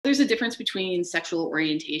there's a difference between sexual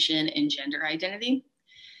orientation and gender identity.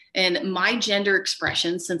 And my gender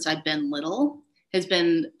expression since I've been little has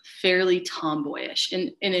been fairly tomboyish.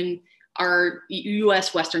 And in our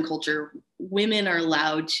US Western culture, women are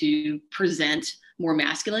allowed to present more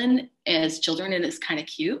masculine as children, and it's kind of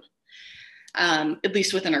cute, at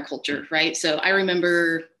least within our culture, right? So I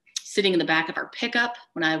remember sitting in the back of our pickup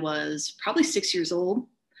when I was probably 6 years old,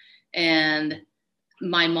 and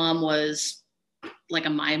my mom was like a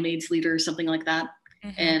My Maids leader or something like that.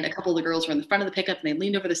 Mm-hmm. And a couple of the girls were in the front of the pickup, and they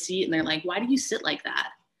leaned over the seat, and they're like, "Why do you sit like that?"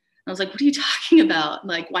 And I was like, "What are you talking about?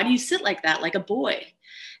 Like, why do you sit like that, like a boy?"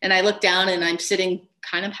 And I looked down, and I'm sitting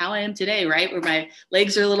kind of how I am today, right? Where my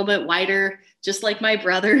legs are a little bit wider, just like my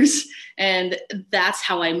brothers. And that's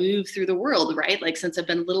how I move through the world, right? Like, since I've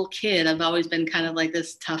been a little kid, I've always been kind of like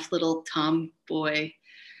this tough little tomboy.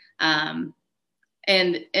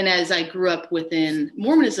 And as I grew up within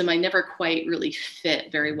Mormonism, I never quite really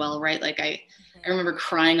fit very well, right? Like I remember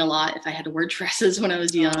crying a lot if I had to wear dresses when I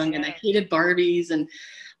was young, and I hated Barbies, and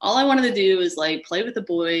all I wanted to do was like play with the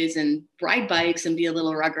boys and ride bikes and be a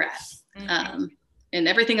little rugrat. Mm-hmm. And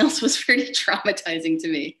everything else was pretty traumatizing to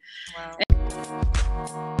me. Wow.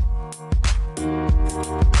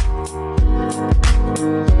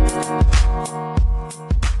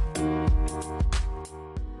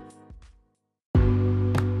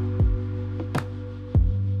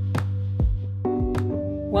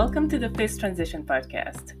 Welcome to the Face Transition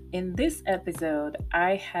Podcast. In this episode,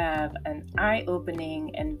 I have an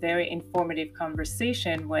eye-opening and very informative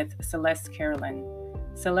conversation with Celeste Carolin.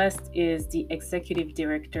 Celeste is the executive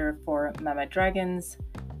director for Mama Dragons.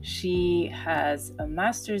 She has a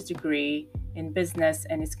master's degree in business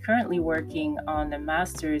and is currently working on a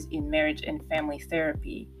master's in marriage and family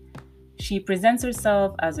therapy. She presents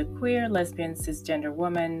herself as a queer, lesbian, cisgender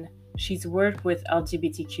woman. She's worked with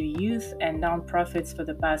LGBTQ youth and nonprofits for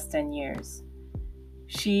the past 10 years.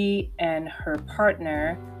 She and her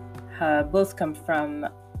partner both come from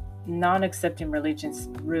non-accepting religious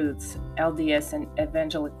roots, LDS and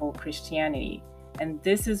evangelical Christianity. And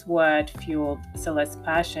this is what fueled Celeste's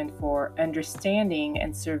passion for understanding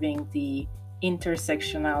and serving the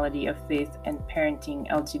intersectionality of faith and parenting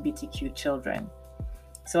LGBTQ children.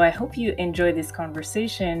 So I hope you enjoy this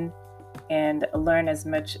conversation and learn as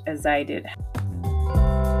much as I did.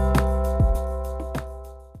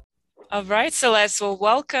 All right, Celeste. Well,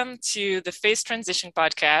 welcome to the Face Transition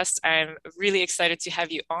Podcast. I'm really excited to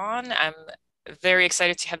have you on. I'm very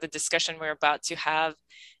excited to have the discussion we're about to have.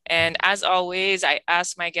 And as always, I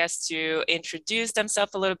ask my guests to introduce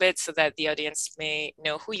themselves a little bit so that the audience may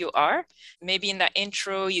know who you are. Maybe in that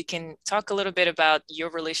intro, you can talk a little bit about your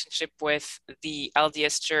relationship with the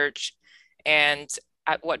LDS Church and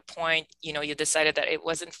at what point, you decided that it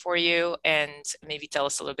wasn't for you, and maybe tell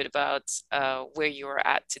us a little bit about where you are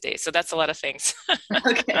at today. So that's a lot of things.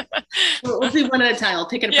 Okay. We'll do one at a time. I'll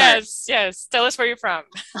pick it apart. Yes. Tell us where you're from.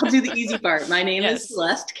 I'll do the easy part. My name is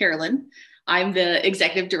Celeste Carolin. I'm the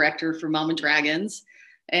executive director for Mama Dragons.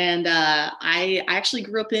 And I actually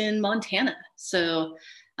grew up in Montana. So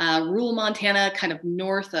rural Montana, kind of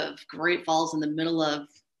north of Great Falls in the middle of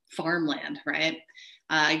farmland, right?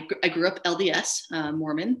 I grew up LDS,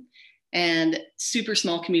 Mormon, and super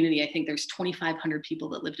small community. I think there's 2,500 people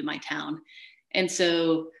that lived in my town. And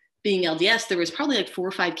so being LDS, there was probably like 4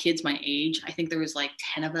 or 5 kids my age. I think there was like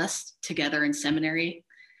 10 of us together in seminary.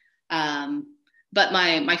 But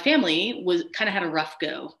my family was kind of had a rough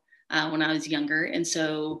go when I was younger. And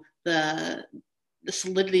so the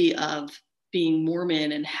solidity of being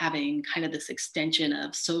Mormon and having kind of this extension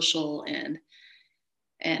of social and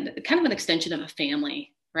kind of an extension of a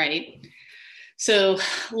family, right? So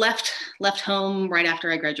left home right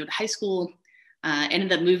after I graduated high school,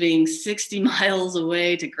 ended up moving 60 miles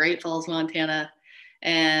away to Great Falls, Montana,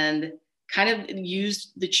 and kind of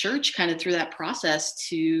used the church kind of through that process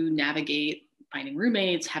to navigate finding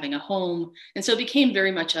roommates, having a home. And so it became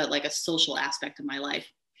very much like a social aspect of my life.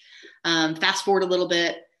 Fast forward a little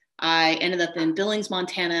bit, I ended up in Billings,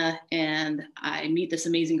 Montana, and I meet this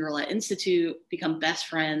amazing girl at Institute, become best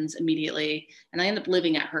friends immediately, and I end up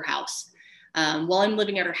living at her house. While I'm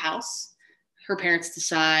living at her house, her parents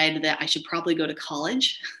decide that I should probably go to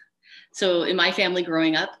college. So in my family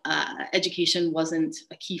growing up, education wasn't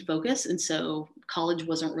a key focus, and so college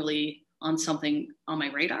wasn't really on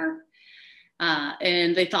my radar.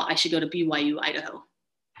 And they thought I should go to BYU, Idaho.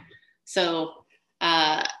 So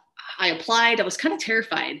I applied. I was kind of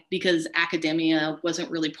terrified because academia wasn't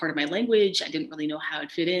really part of my language. I didn't really know how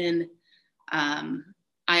I'd fit in. I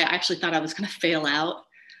actually thought I was going to fail out.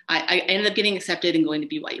 I ended up getting accepted and going to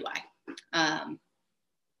BYUI.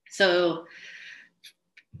 So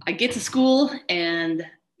I get to school, and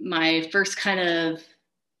my first kind of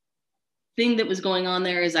thing that was going on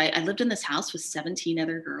there is I lived in this house with 17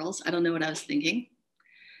 other girls. I don't know what I was thinking.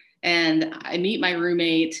 And I meet my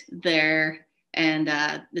roommate there, and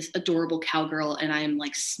this adorable cowgirl, and I'm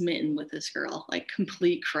like smitten with this girl, like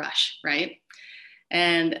complete crush, right?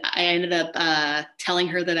 And I ended up telling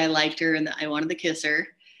her that I liked her and that I wanted to kiss her.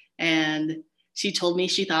 And she told me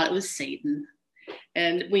she thought it was Satan.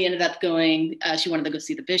 And we ended up going, she wanted to go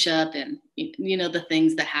see the bishop, and, you know, the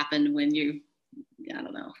things that happen when you, I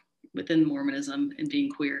don't know, within Mormonism and being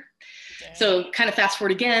queer. Yeah. So kind of fast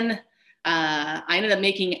forward again, I ended up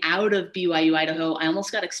making out of BYU, Idaho. I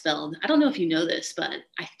almost got expelled. I don't know if you know this, but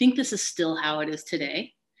I think this is still how it is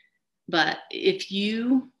today. But if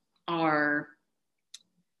you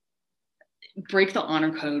break the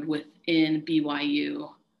honor code within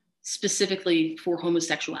BYU, specifically for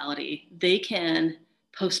homosexuality, they can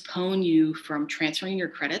postpone you from transferring your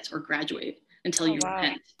credits or graduate until you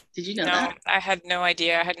repent. Did you know that? I had no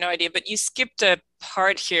idea. But you skipped a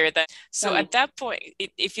part here at that point,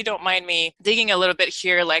 if you don't mind me digging a little bit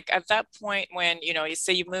here, like at that point when, you know, you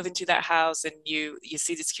say you move into that house and you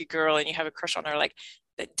see this cute girl and you have a crush on her, like,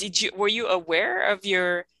 were you aware of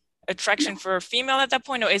your attraction for a female at that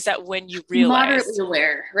point, or is that when you realized? Moderately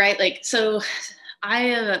aware, right? Like, so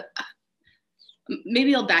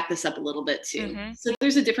maybe I'll back this up a little bit too. Mm-hmm. So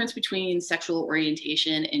there's a difference between sexual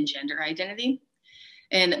orientation and gender identity.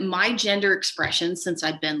 And my gender expression since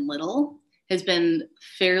I've been little has been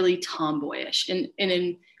fairly tomboyish. And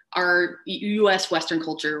in our US Western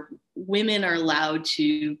culture, women are allowed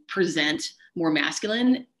to present more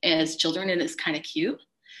masculine as children, and it's kind of cute,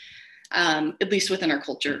 at least within our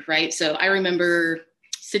culture, right? So I remember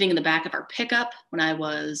sitting in the back of our pickup when I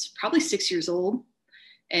was probably 6 years old,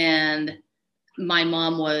 and my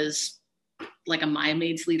mom was like a My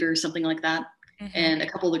Maids leader or something like that. Mm-hmm. And a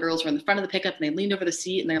couple of the girls were in the front of the pickup, and they leaned over the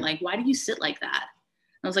seat and they're like, "Why do you sit like that?"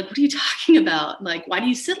 And I was like, "What are you talking about? Like, why do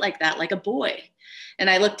you sit like that? Like a boy?" And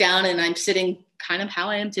I looked down and I'm sitting kind of how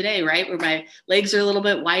I am today, right? Where my legs are a little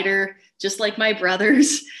bit wider, just like my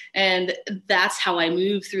brothers. And that's how I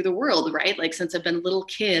move through the world, right? Like since I've been a little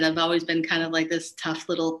kid, I've always been kind of like this tough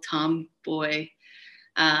little tomboy.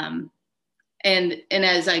 And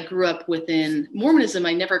as I grew up within Mormonism,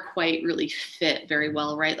 I never quite really fit very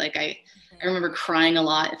well, right? Like I remember crying a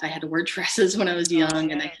lot if I had to wear dresses when I was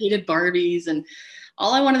young, and I hated Barbies, and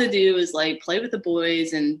all I wanted to do was like play with the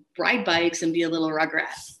boys and ride bikes and be a little Rugrat.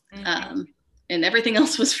 Mm-hmm. And everything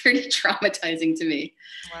else was pretty traumatizing to me.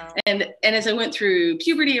 Wow. And as I went through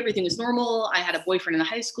puberty, everything was normal. I had a boyfriend in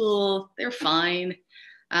high school. They're fine.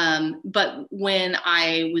 But when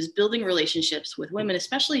I was building relationships with women,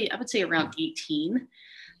 especially I would say around 18,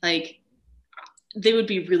 like they would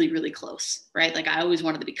be really, really close, right? Like I always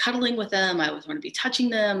wanted to be cuddling with them. I always wanted to be touching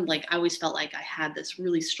them. Like I always felt like I had this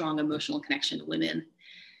really strong emotional connection to women.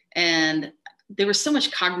 And there was so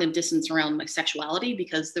much cognitive dissonance around my sexuality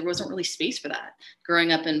because there wasn't really space for that.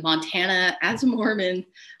 Growing up in Montana as a Mormon,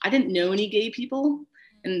 I didn't know any gay people.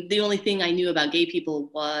 And the only thing I knew about gay people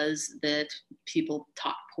was that people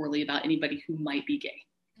talked poorly about anybody who might be gay.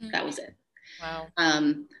 Mm-hmm. That was it. Wow.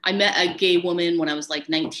 I met a gay woman when I was like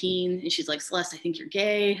 19, and she's like, "Celeste, I think you're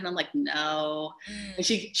gay." And I'm like, "No." Mm. And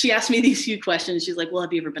she asked me these few questions. She's like, "Well,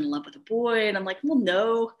 have you ever been in love with a boy?" And I'm like, "Well,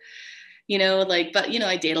 no." You know, like, but you know,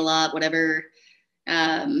 I date a lot, whatever.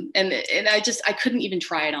 And I couldn't even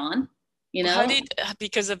try it on. You know,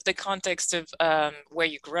 because of the context of where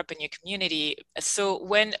you grew up in your community. So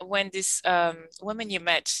when this woman you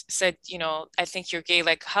met said, you know, "I think you're gay,"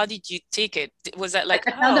 like, how did you take it? Was that like,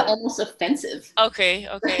 I found it almost offensive. Okay.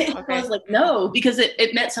 I was like, no, because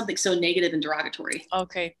it meant something so negative and derogatory.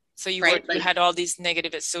 Okay, so you had all these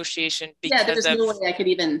negative association because there was no way I could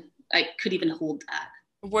even hold that.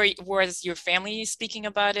 Was your family speaking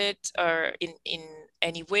about it, or in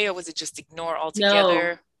any way, or was it just ignored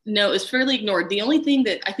altogether? No, it was fairly ignored. The only thing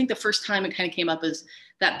that I think the first time it kind of came up is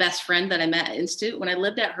that best friend that I met at Institute. When I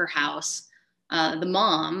lived at her house, the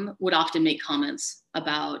mom would often make comments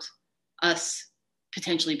about us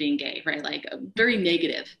potentially being gay, right? Like very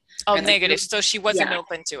negative. Oh, right? Negative. Like, so she wasn't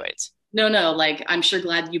open to it. No, like, "I'm sure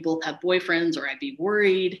glad you both have boyfriends, or I'd be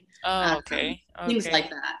worried." Oh, okay. Things like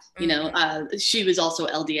that. Mm-hmm. You know, she was also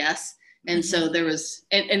LDS. And mm-hmm. so there was,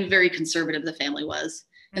 and very conservative the family was.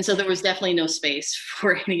 And so there was definitely no space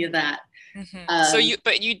for any of that. Mm-hmm. So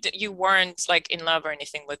you weren't like in love or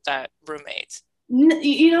anything with that roommate?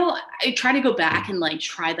 You know, I try to go back and like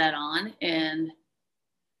try that on, and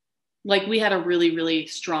like we had a really, really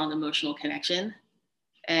strong emotional connection.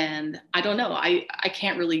 And I don't know, I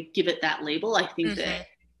can't really give it that label. I think mm-hmm. that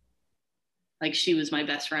like she was my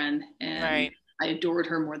best friend, and right. I adored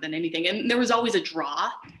her more than anything. And there was always a draw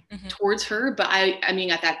towards her, but I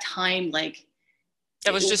mean, at that time, like,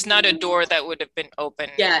 that was just not a door that would have been open.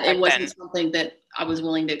 Yeah, it wasn't something that I was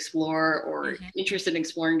willing to explore or interested in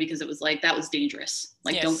exploring, because it was like, that was dangerous.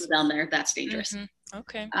 Like, don't go down there. That's dangerous.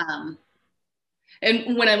 Okay.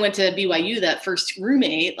 And when I went to BYU, that first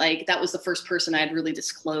roommate, like, that was the first person I had really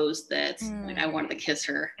disclosed that like, I wanted to kiss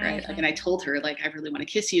her, right? Like, and I told her, like, I really want to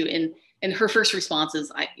kiss you. And her first response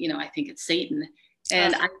is, I think it's Satan.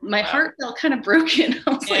 And my heart felt kind of broken.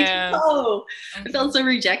 I was like, oh, I felt so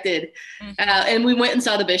rejected. And we went and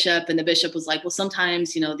saw the bishop, and the bishop was like, well,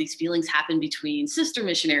 sometimes, these feelings happen between sister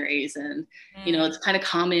missionaries, and, it's kind of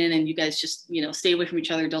common, and you guys just, stay away from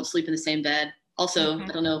each other. Don't sleep in the same bed. Also, I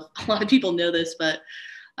don't know if a lot of people know this, but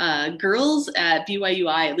girls at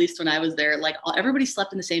BYUI, at least when I was there, like, everybody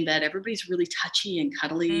slept in the same bed. Everybody's really touchy and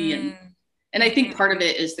cuddly. And I think part of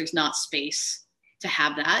it is there's not space to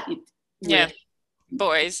have that.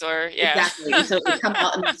 Boys or exactly. So it come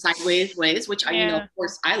out in sideways ways, which I of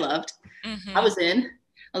course I loved. I was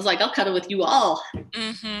like, I'll cuddle with you all.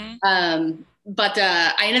 But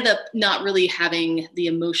I ended up not really having the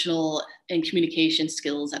emotional and communication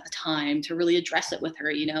skills at the time to really address it with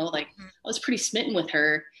her. Like, I was pretty smitten with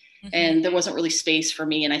her, and there wasn't really space for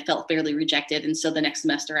me, and I felt fairly rejected. And so the next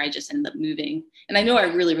semester I just ended up moving, and I know I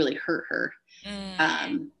really, really hurt her.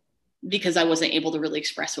 Because I wasn't able to really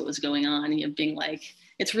express what was going on, being like,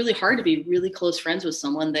 it's really hard to be really close friends with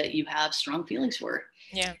someone that you have strong feelings for.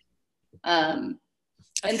 Yeah. I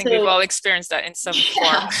think we've all experienced that in some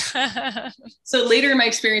form. So later in my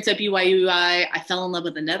experience at BYU, I fell in love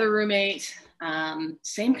with another roommate.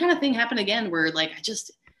 Same kind of thing happened again, where like,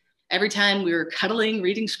 every time we were cuddling,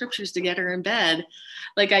 reading scriptures together in bed,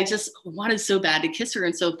 like, I just wanted so bad to kiss her.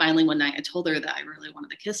 And so finally one night I told her that I really wanted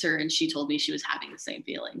to kiss her, and she told me she was having the same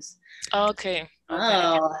feelings. Okay.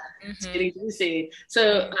 Oh, it's getting juicy.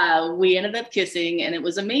 So we ended up kissing, and it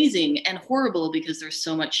was amazing and horrible because there's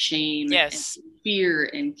so much shame and fear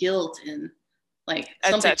and guilt and like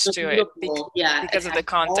attached so to it. Because of the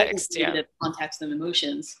context. Context and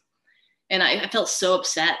emotions. And I felt so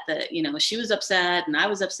upset that, she was upset and I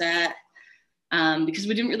was upset. Because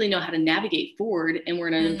we didn't really know how to navigate forward, and we're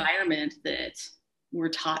in an environment that we're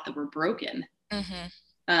taught that we're broken.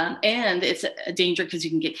 And it's a danger because you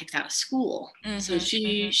can get kicked out of school. So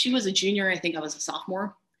she was a junior. I think I was a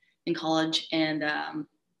sophomore in college. And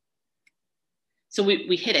so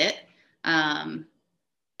we hit it.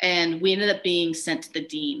 And we ended up being sent to the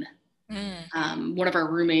dean. One of our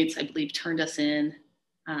roommates, I believe, turned us in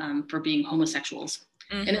for being homosexuals.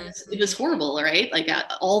 And it was horrible, right? Like,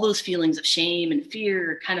 all those feelings of shame and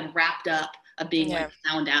fear kind of wrapped up of being like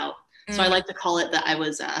found out. So I like to call it that I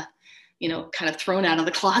was, kind of thrown out of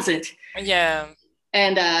the closet. Yeah.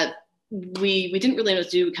 And we didn't really know what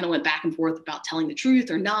to do. We kind of went back and forth about telling the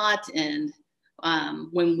truth or not. And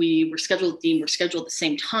when we were scheduled, we were scheduled at the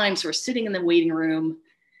same time. So we're sitting in the waiting room,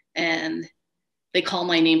 and they call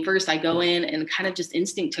my name first. I go in, and kind of just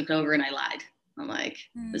instinct took over, and I lied. I'm like,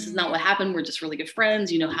 this is not what happened. We're just really good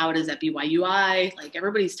friends. You know how it is at BYUI. Like,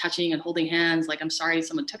 everybody's touching and holding hands. Like, I'm sorry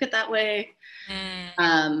someone took it that way.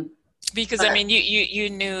 Because I mean, you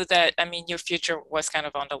knew that, I mean, your future was kind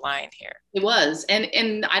of on the line here. It was.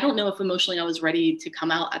 And I don't know if emotionally I was ready to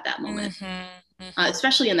come out at that moment,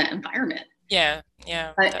 especially in that environment. Yeah.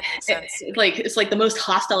 That makes sense. It's like the most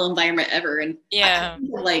hostile environment ever. And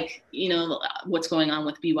like, what's going on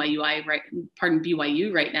with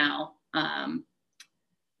BYU right now.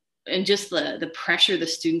 And just the pressure the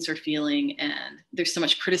students are feeling, and there's so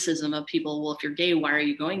much criticism of people. Well, if you're gay, why are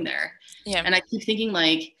you going there? Yeah. And I keep thinking,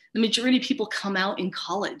 like, the majority of people come out in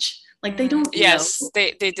college. Like, they don't.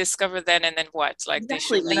 They discover that, and then what? Like,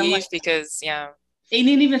 exactly. They should leave because And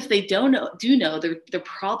even if they do know, they're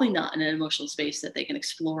probably not in an emotional space that they can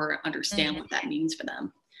explore or understand what that means for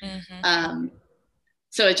them.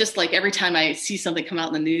 So it's just like, every time I see something come out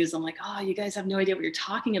in the news, I'm like, oh, you guys have no idea what you're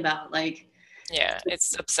talking about. Like,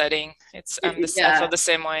 it's upsetting. I feel the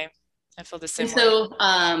same way. So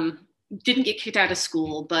didn't get kicked out of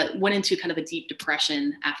school, but went into kind of a deep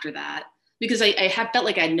depression after that, because I felt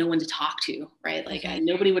like I had no one to talk to, right? Like,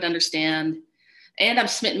 nobody would understand. And I'm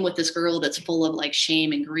smitten with this girl that's full of like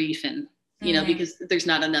shame and grief, and, because there's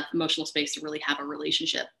not enough emotional space to really have a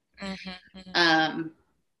relationship.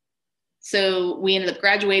 So we ended up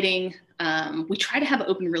graduating. We tried to have an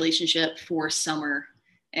open relationship for summer,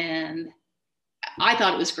 and I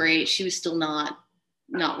thought it was great. She was still not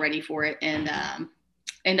ready for it, and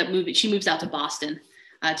end up moving. She moves out to Boston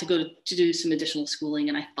to do some additional schooling,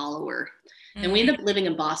 and I follow her. And we ended up living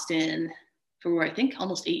in Boston for, I think,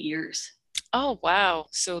 almost 8 years. Oh, wow.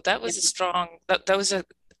 So that was a strong, that was a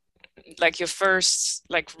like your first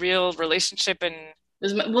like real relationship? And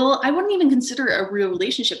well, I wouldn't even consider it a real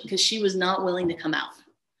relationship because she was not willing to come out.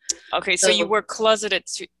 okay, so you So were closeted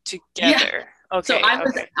yeah. together. So Okay,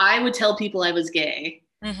 okay. I would tell people I was gay.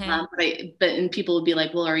 Mm-hmm. And people would be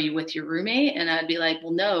like, well, are you with your roommate? And I'd be like,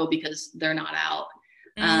 well, no, because they're not out.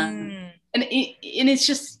 Mm. And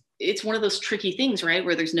it's one of those tricky things, right?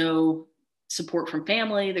 Where there's no support from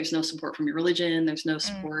family, there's no support from your religion, there's no Mm.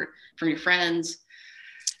 support from your friends.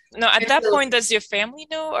 No, at And that so, point, does your family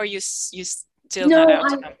know, or you still not no, out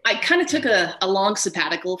to them? I kind of took a long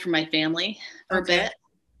sabbatical from my family for a Okay. bit.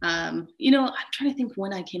 I'm trying to think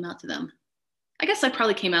when I came out to them. I guess I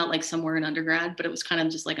probably came out like somewhere in undergrad, but it was kind of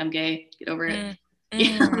just like, I'm gay, get over it. Mm.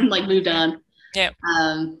 Yeah, Mm. like moved on. Yeah.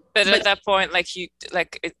 But at But that point, like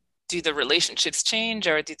do the relationships change,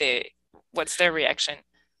 or what's their reaction?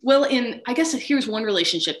 well, I guess here's one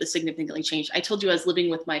relationship that significantly changed. I told you I was living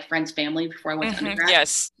with my friend's family before I went to undergrad.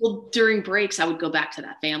 Yes. Well, during breaks, I would go back to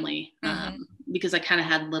that family Mm-hmm. because I kind of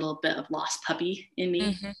had a little bit of lost puppy in me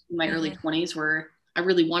Mm-hmm. in my early Mm-hmm. 20s, where I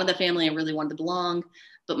really wanted the family, I really wanted to belong,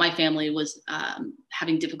 but my family was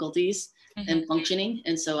having difficulties Mm-hmm. and functioning,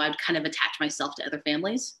 and so I'd kind of attach myself to other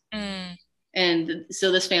families. Mm. And so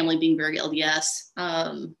this family being very LDS,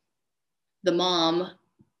 the mom,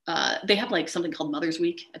 they have like something called Mother's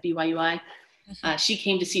Week at BYUI. Mm-hmm. She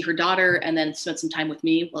came to see her daughter and then spent some time with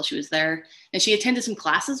me while she was there. And she attended some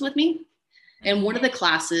classes with me. And one of the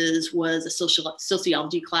classes was a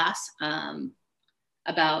sociology class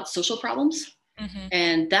about social problems. Mm-hmm.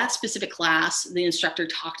 And that specific class, the instructor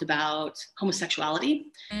talked about homosexuality.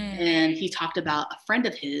 Mm. And he talked about a friend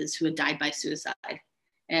of his who had died by suicide.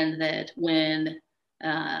 And that when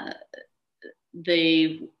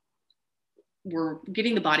they were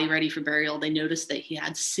getting the body ready for burial, they noticed that he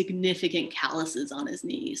had significant calluses on his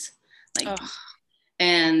knees. Like, Oh.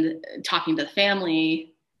 and talking to the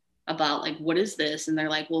family about like, what is this? And they're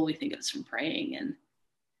like, well, we think it's from praying.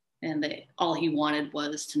 And all he wanted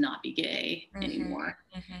was to not be gay anymore.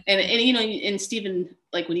 Mm-hmm. And Stephen,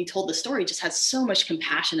 like when he told the story, just had so much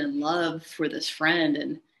compassion and love for this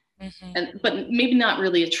friend but maybe not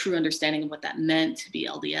really a true understanding of what that meant to be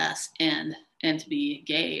LDS and to be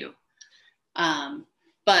gay.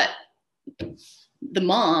 But the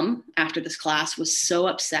mom after this class was so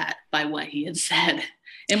upset by what he had said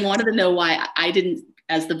and wanted to know why I didn't,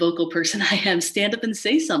 as the vocal person I am, stand up and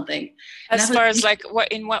say something. As far as like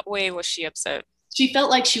in what way was she upset? She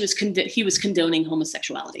felt like he was condoning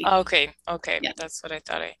homosexuality. Okay. Yeah. That's what I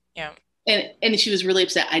thought. Yeah. And she was really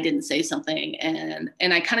upset I didn't say something,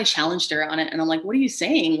 and I kind of challenged her on it, and I'm like, what are you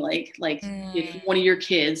saying? Like if one of your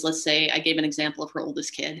kids, let's say, I gave an example of her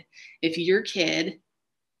oldest kid, if your kid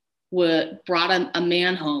brought a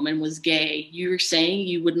man home and was gay, you're saying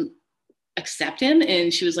you wouldn't accept him?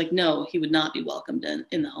 And she was like, no, he would not be welcomed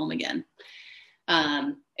in the home again.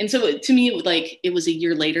 And so to me, it was a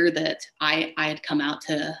year later that I had come out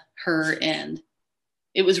to her, and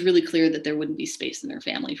it was really clear that there wouldn't be space in their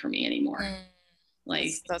family for me anymore.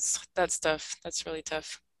 Like that's tough. That's really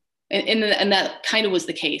tough. And that kind of was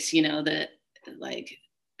the case, that like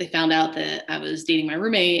they found out that I was dating my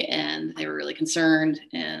roommate and they were really concerned,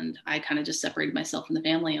 and I kind of just separated myself from the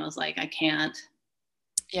family. I was like, I can't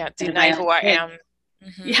deny who I am.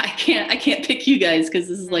 Yeah, I can't pick you guys because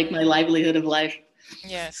this is like my livelihood of life.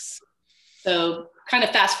 Yes. So kind of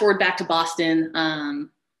fast forward back to Boston.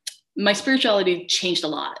 My spirituality changed a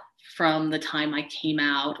lot from the time I came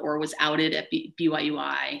out or was outed at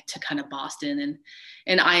BYUI to kind of Boston.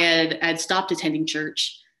 And I had stopped attending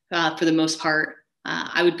church for the most part.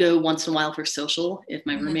 I would go once in a while for social if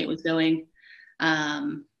my roommate was going.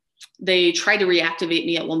 They tried to reactivate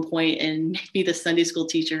me at one point and make me the Sunday school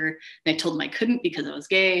teacher. And I told them I couldn't because I was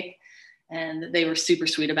gay. And they were super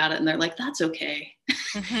sweet about it. And they're like, that's okay.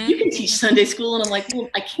 You can teach Sunday school. And I'm like, well,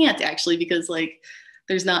 I can't actually, because like,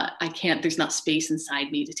 there's not space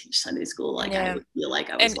inside me to teach Sunday school. Like I would feel like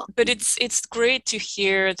I was welcome. But it's great to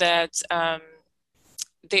hear that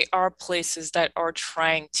there are places that are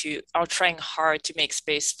trying hard to make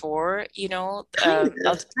space for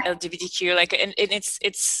LGBTQ, like and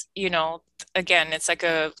it's again, it's like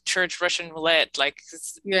a church Russian roulette. Like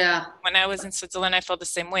when I was in Switzerland, I felt the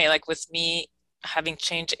same way, like with me having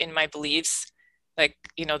changed in my beliefs. Like,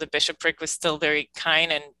 the bishopric was still very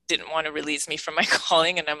kind and didn't want to release me from my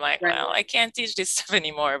calling. And I'm like, well, I can't teach this stuff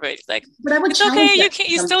anymore. But like, but I would it's okay.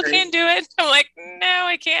 You still can't do it. I'm like, no,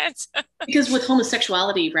 I can't. Because with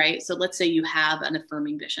homosexuality, right? So let's say you have an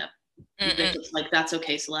affirming bishop. The bishop's like, that's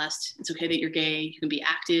okay, Celeste. It's okay that you're gay. You can be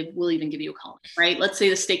active. We'll even give you a calling, right? Let's say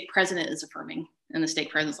the stake president is affirming and the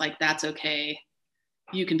stake president's like, that's okay.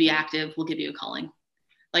 You can be active. We'll give you a calling.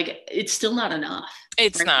 like it's still not enough.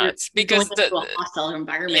 It's right? not, you're going because into a hostile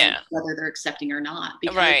environment, yeah, whether they're accepting or not.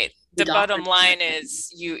 Because right. The bottom doctrine, line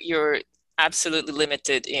is you're absolutely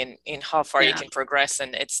limited in how far you can progress,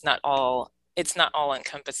 and it's not all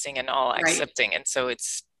encompassing and all right. accepting, and so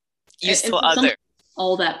it's you And still so other.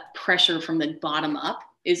 all that pressure from the bottom up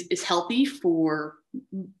is healthy for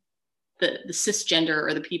the cisgender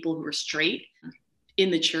or the people who are straight in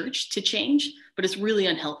the church to change, but it's really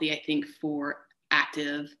unhealthy, I think, for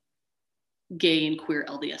active gay and queer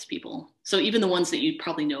LDS people. So even the ones that you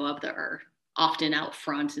probably know of that are often out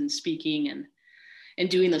front and speaking and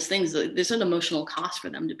doing those things, there's an emotional cost for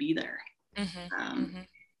them to be there.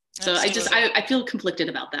 So I feel conflicted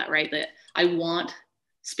about that, right? That I want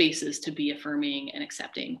spaces to be affirming and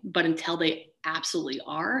accepting, but until they absolutely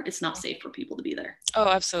are, it's not safe for people to be there. Oh,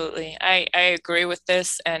 absolutely. I agree with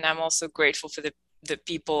this, and I'm also grateful for the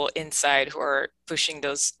people inside who are pushing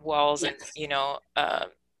those walls. Yes.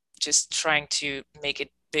 And just trying to make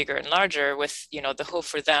it bigger and larger with the hope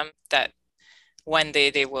for them that one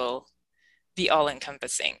day they will be all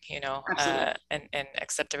encompassing, and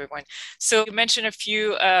accept everyone. So you mentioned a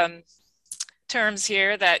few terms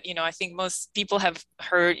here that I think most people have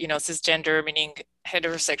heard. Cisgender meaning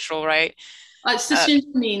heterosexual, right?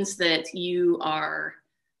 Cisgender means that you are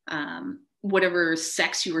whatever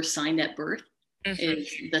sex you were assigned at birth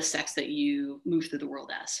is the sex that you move through the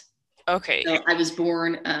world as. Okay. So I was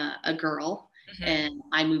born a girl, and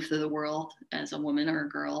I move through the world as a woman or a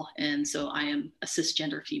girl, and so I am a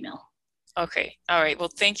cisgender female. Okay. All right. Well,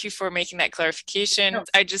 thank you for making that clarification. No.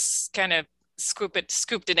 I just kind of scooped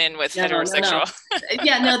it in with heterosexual.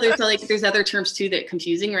 No. There's other terms too that are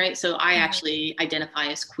confusing, right? So I actually identify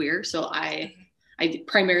as queer. So I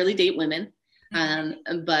primarily date women,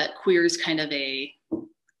 but queer is kind of a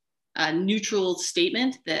neutral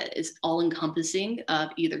statement that is all encompassing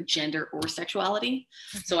of either gender or sexuality.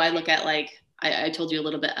 So I look at I told you a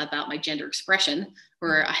little bit about my gender expression,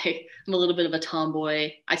 where I'm a little bit of a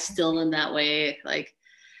tomboy. I still am that way.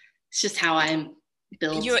 It's just how I'm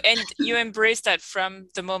built. You embraced that from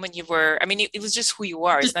the moment you were. I mean, it was just who you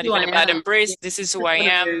are. It's not even about embrace. This is who I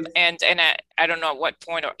am, and I don't know at what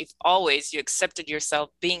point, or if always, you accepted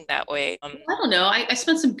yourself being that way. I don't know. I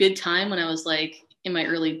spent some good time when I was in my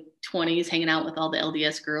early 20s hanging out with all the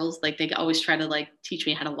LDS girls. They always try to teach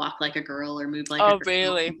me how to walk like a girl or move like a girl. Oh,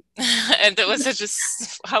 really? And that was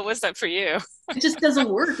just, how was that for you? It just doesn't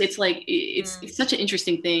work. It's it's such an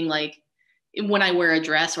interesting thing. When I wear a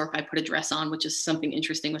dress, or if I put a dress on, which is something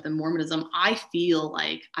interesting within Mormonism, I feel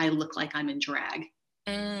like I look like I'm in drag.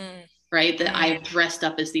 Right? That I've dressed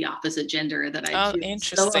up as the opposite gender, that I feel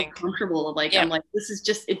so uncomfortable. I'm like,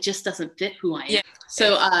 it just doesn't fit who I am. Yeah.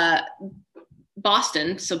 So,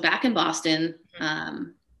 Boston. So back in Boston,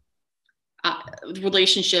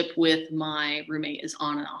 relationship with my roommate is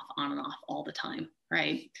on and off all the time.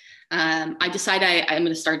 Right. I decide I'm going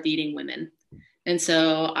to start dating women. And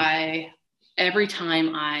so every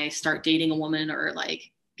time I start dating a woman or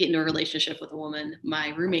get into a relationship with a woman, my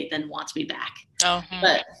roommate then wants me back.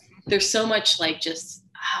 But there's so much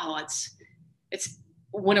it's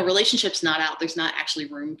when a relationship's not out, there's not actually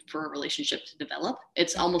room for a relationship to develop.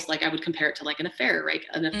 It's almost like I would compare it to an affair, right?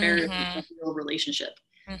 An affair is a real relationship.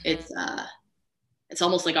 It's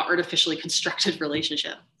almost like an artificially constructed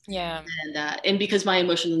relationship. Yeah. And because my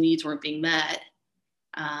emotional needs weren't being met,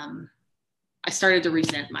 I started to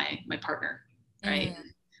resent my partner, right?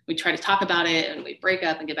 We try to talk about it, and we break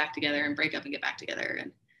up and get back together, and break up and get back together.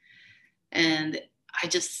 And I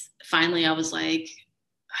just, finally I was like,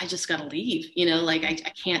 I just got to leave,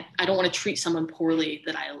 I can't, I don't want to treat someone poorly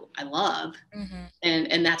that I love.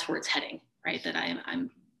 And that's where it's heading, right? That I'm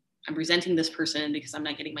resenting this person because I'm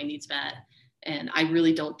not getting my needs met. And I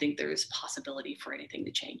really don't think there's possibility for anything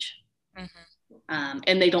to change.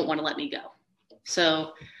 And they don't want to let me go.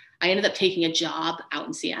 So I ended up taking a job out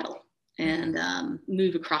in Seattle and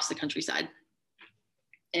move across the countryside.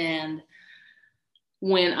 And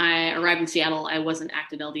when I arrived in Seattle, I was an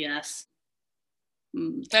active LDS.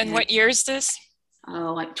 And what year is this?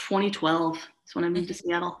 2012 is when I moved to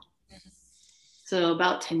Seattle. So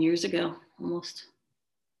about 10 years ago, almost.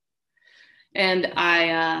 And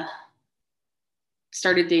I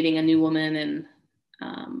started dating a new woman, and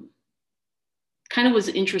kind of was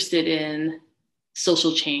interested in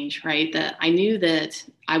social change, right? That I knew that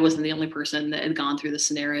I wasn't the only person that had gone through this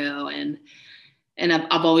scenario. And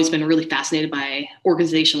I've always been really fascinated by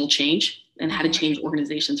organizational change and how to change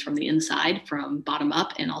organizations from the inside, from bottom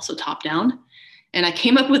up and also top down. And I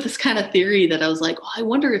came up with this kind of theory that I was like, I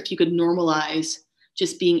wonder if you could normalize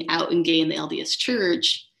just being out and gay in the LDS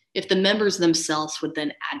church, if the members themselves would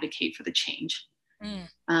then advocate for the change.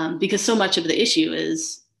 Because so much of the issue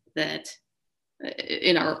is that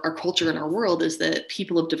in our culture, in our world, is that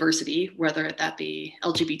people of diversity, whether that be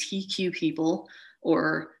LGBTQ people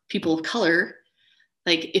or people of color,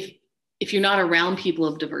 like if you're not around people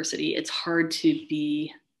of diversity, it's hard to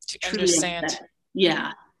be to truly understand.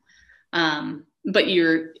 Yeah. But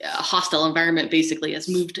your hostile environment basically has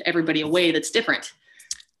moved everybody away that's different.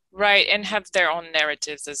 Right. And have their own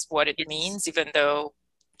narratives as what it means, even though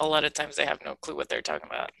a lot of times they have no clue what they're talking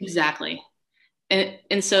about. Exactly.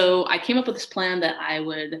 And so I came up with this plan that I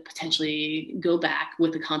would potentially go back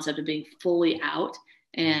with the concept of being fully out,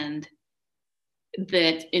 and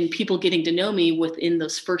that in people getting to know me within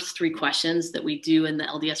those first 3 questions that we do in the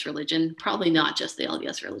LDS religion, probably not just the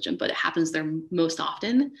LDS religion, but it happens there most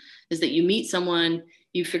often, is that you meet someone,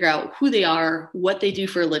 you figure out who they are, what they do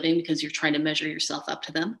for a living, because you're trying to measure yourself up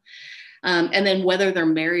to them. And then whether they're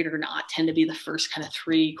married or not tend to be the first kind of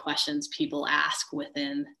 3 questions people ask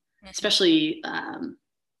within, especially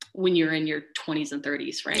when you're in your 20s and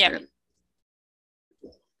 30s, right? Yeah.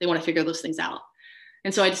 They want to figure those things out.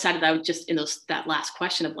 And so I decided I would just, in that last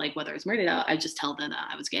question of like whether I was married, I'd just tell them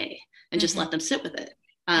I was gay and just let them sit with it.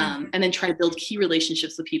 And then try to build key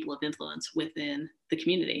relationships with people of influence within the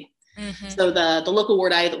community. So the local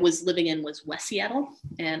ward I was living in was West Seattle.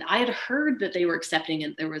 And I had heard that they were accepting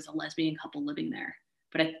and there was a lesbian couple living there.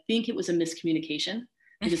 But I think it was a miscommunication,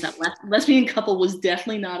 because that lesbian couple was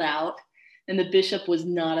definitely not out. And the bishop was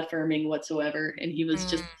not affirming whatsoever. And he was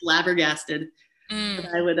just flabbergasted that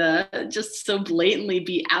I would just so blatantly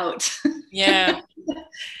be out. Yeah.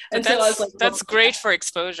 And so I was like, that's great for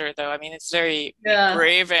exposure, though. I mean, it's very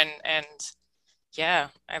brave and yeah,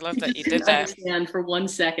 I love that you did that. Understand for 1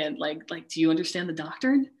 second, like, do you understand the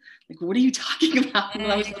doctrine? Like, what are you talking about?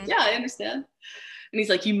 And I was like, yeah, I understand. And he's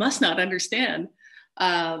like, you must not understand.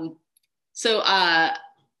 So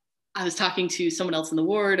I was talking to someone else in the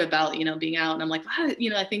ward about, being out. And I'm like, wow,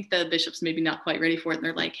 I think the bishop's maybe not quite ready for it. And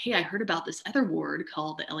they're like, hey, I heard about this other ward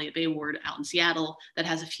called the Elliott Bay ward out in Seattle that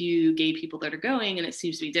has a few gay people that are going, and it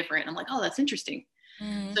seems to be different. And I'm like, oh, that's interesting.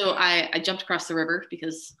 So I jumped across the river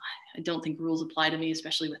because I don't think rules apply to me,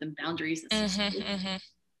 especially within boundaries.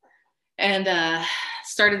 And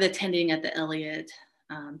started attending at the Elliott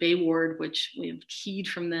Bay ward, which we've keyed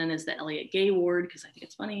from then as the Elliott Gay ward, because I think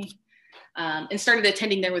it's funny. And started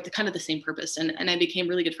attending there with kind of the same purpose. And I became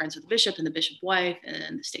really good friends with the bishop and the bishop's wife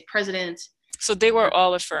and the stake president. So they were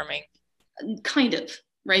all affirming? Kind of,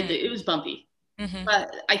 right? It was bumpy.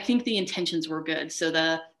 But I think the intentions were good. So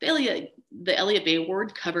the Elliott Bay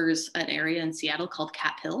ward covers an area in Seattle called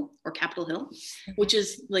Capitol Hill, which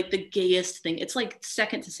is like the gayest thing. It's like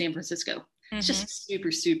second to San Francisco. It's just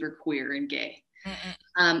super, super queer and gay.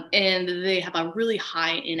 And they have a really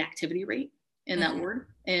high inactivity rate in that ward.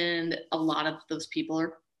 And a lot of those people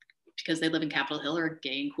are, because they live in Capitol Hill, are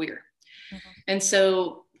gay and queer. And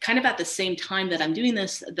so kind of at the same time that I'm doing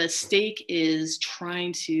this, the stake is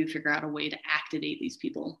trying to figure out a way to activate these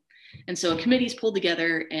people. And so a committee's pulled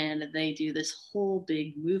together and they do this whole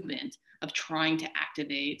big movement of trying to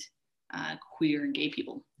activate queer and gay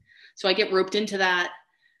people. So I get roped into that,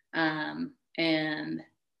 and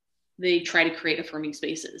they try to create affirming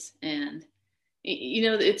spaces. And,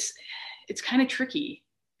 it's kind of tricky,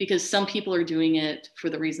 because some people are doing it for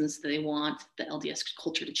the reasons that they want the LDS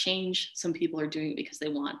culture to change. Some people are doing it because they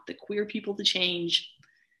want the queer people to change.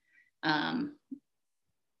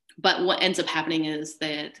 But what ends up happening is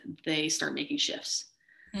that they start making shifts.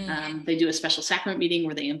 They do a special sacrament meeting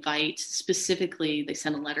where they invite, specifically, they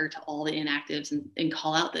send a letter to all the inactives and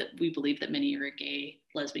call out that we believe that many are gay,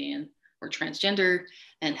 lesbian, or transgender,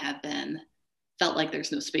 and have felt like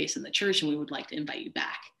there's no space in the church, and we would like to invite you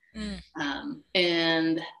back.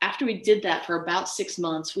 And after we did that for about 6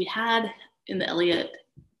 months, we had in the Elliott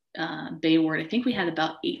Bay ward, I think we had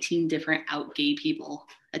about 18 different out gay people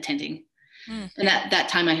attending. And at that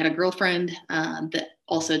time I had a girlfriend that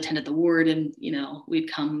also attended the ward, and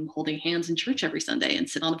we'd come holding hands in church every Sunday and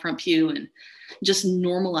sit on the front pew and just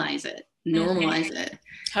normalize it.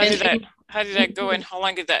 How did that go, and how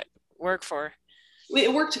long did that work for?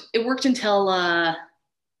 It worked until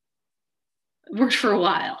worked for a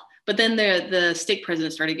while, but then the stake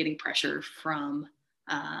president started getting pressure from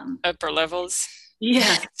upper levels.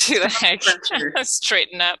 Yes, to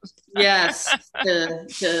straighten up. Yes,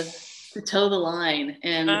 to toe the line,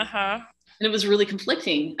 and it was really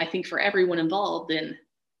conflicting, I think, for everyone involved. And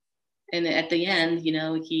at the end,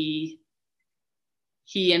 he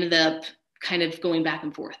ended up kind of going back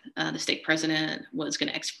and forth. The stake president was going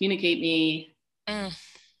to excommunicate me.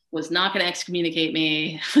 was not going to excommunicate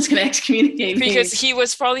me, was going to excommunicate me. Because he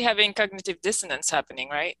was probably having cognitive dissonance happening,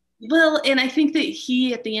 right? Well, and I think that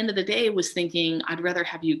he, at the end of the day, was thinking, I'd rather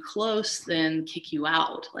have you close than kick you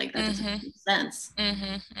out. Like, that doesn't make sense.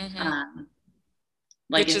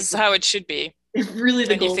 Like, which is how it should be. If really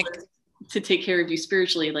the goal is to take care of you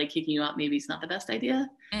spiritually, like kicking you out maybe is not the best idea.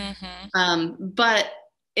 But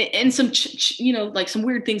and some, like some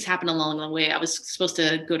weird things happened along the way. I was supposed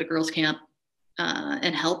to go to girls' camp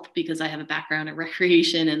and help because I have a background in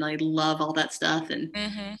recreation and I love all that stuff. And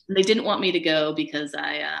they didn't want me to go because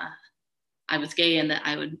I was gay and that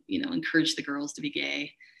I would, encourage the girls to be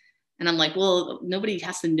gay. And I'm like, well, nobody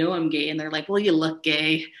has to know I'm gay. And they're like, well, you look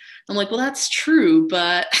gay. I'm like, well, that's true.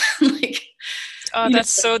 But like, oh, that's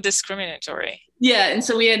so discriminatory. Yeah. And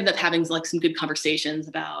so we ended up having like some good conversations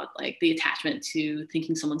about like the attachment to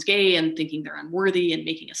thinking someone's gay and thinking they're unworthy and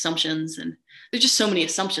making assumptions. And there's just so many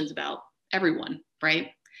assumptions about everyone.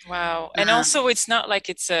 Right. Wow. And also it's not like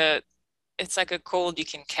it's like a cold you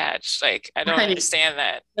can catch. Like, I don't understand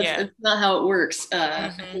that. That's not how it works.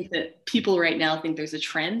 I think that people right now think there's a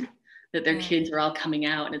trend that their kids are all coming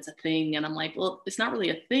out and it's a thing. And I'm like, well, it's not really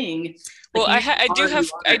a thing. Like, well, I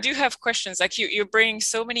do have questions. Like you're bringing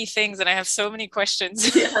so many things and I have so many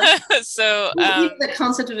questions. Yeah. So the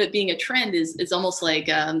concept of it being a trend is almost like,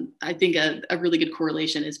 I think a really good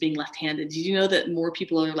correlation is being left-handed. Did you know that more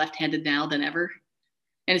people are left-handed now than ever?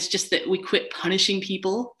 And it's just that we quit punishing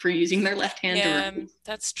people for using their left hand. Yeah,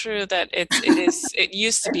 that's true. That it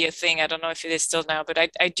used to be a thing. I don't know if it is still now, but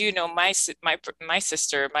I do know my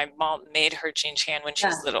sister, my mom made her change hand when she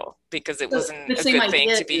was little because it wasn't a good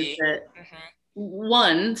thing to be.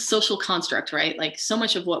 One, social construct, right? Like so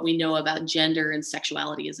much of what we know about gender and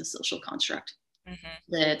sexuality is a social construct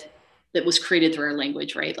that was created through our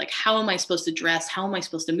language, right? Like how am I supposed to dress? How am I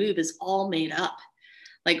supposed to move is all made up.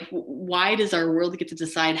 Like, why does our world get to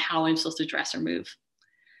decide how I'm supposed to dress or move?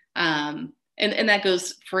 And that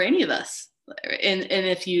goes for any of us. And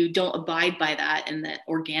if you don't abide by that and that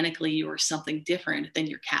organically you are something different, then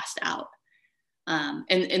you're cast out.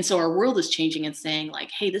 And so our world is changing and saying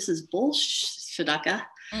like, hey, this is bullshit.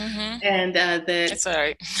 And that's all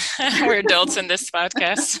right. We're adults in this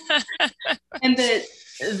podcast. And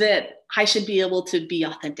that I should be able to be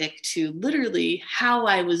authentic to literally how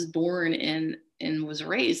I was born and was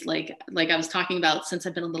raised. Like I was talking about, since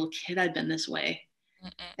I've been a little kid, I've been this way.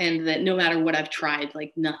 And that no matter what I've tried,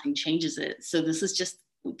 like nothing changes it. So this is just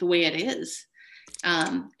the way it is.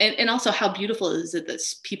 And also how beautiful is it that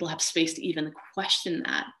people have space to even question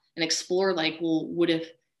that and explore like, well, what if,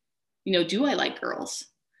 do I like girls?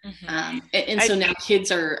 And so now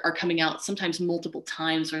kids are coming out sometimes multiple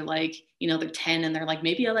times, or like, they're 10 and they're like,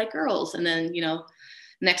 maybe I like girls. And then,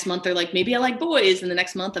 next month they're like, maybe I like boys. And the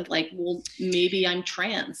next month I'm like, well, maybe I'm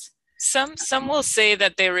trans. Some will say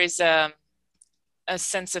that there is a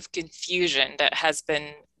sense of confusion that has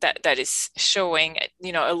been that is showing,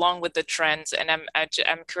 along with the trends. And I'm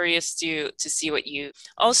curious to see what you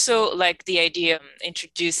also like the idea of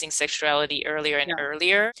introducing sexuality earlier and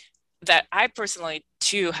earlier. That I personally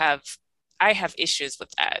too have issues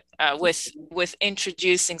with that, with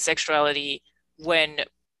introducing sexuality when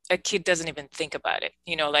a kid doesn't even think about it,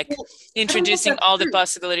 introducing all the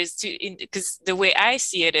possibilities because the way I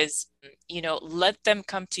see it is, let them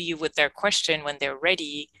come to you with their question when they're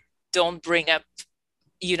ready. Don't bring up,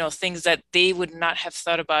 things that they would not have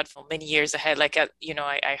thought about for many years ahead. Like,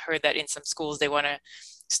 I heard that in some schools, they want to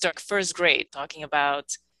start first grade talking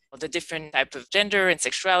about the different type of gender and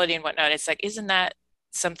sexuality and whatnot. It's like, isn't that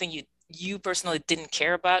something you personally didn't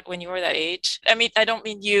care about when you were that age? I mean, I don't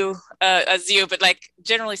mean you as you, but like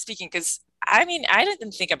generally speaking, because I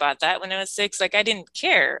didn't think about that when I was 6. Like I didn't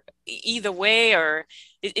care either way, or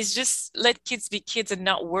it's just let kids be kids and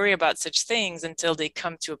not worry about such things until they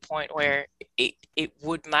come to a point where it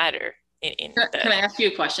would matter. Can I ask you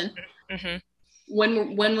a question?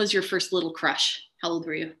 When was your first little crush? How old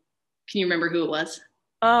were you? Can you remember who it was?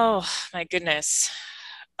 Oh my goodness.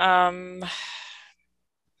 I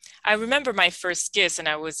remember my first kiss and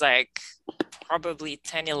I was like probably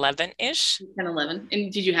 10, 11-ish. 10, 11.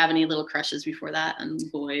 And did you have any little crushes before that on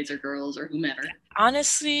boys or girls or whomever?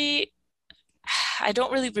 Honestly, I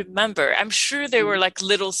don't really remember. I'm sure there were like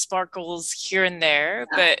little sparkles here and there,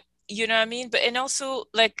 but you know what I mean? But, and also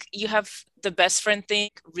like you have the best friend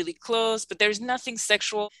thing really close, but there's nothing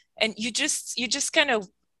sexual. And you just kind of,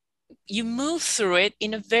 you move through it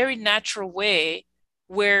in a very natural way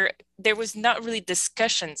where there was not really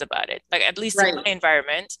discussions about it, like at least right. in my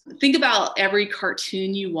environment. Think about every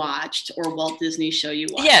cartoon you watched or Walt Disney show you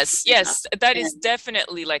watched. Yes, that is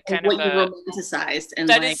definitely like kind of what you romanticized and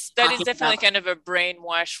that like is definitely kind of a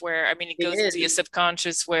brainwash where, I mean, it goes into your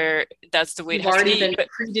subconscious where that's the way it You've has to already be. been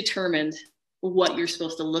predetermined what you're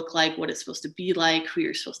supposed to look like, what it's supposed to be like, who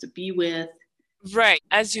you're supposed to be with. Right.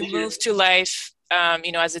 As you move to life,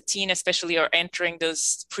 as a teen, especially, or entering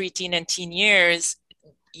those preteen and teen years,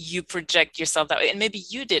 you project yourself that way. And maybe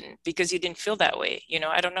you didn't because you didn't feel that way.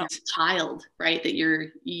 I don't know. As a child, right? That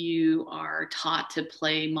you are taught to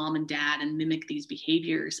play mom and dad and mimic these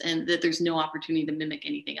behaviors, and that there's no opportunity to mimic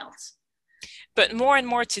anything else. But more and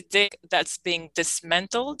more today, that's being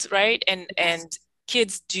dismantled, right? And yes. and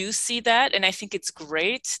kids do see that, and I think it's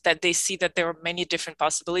great that they see that there are many different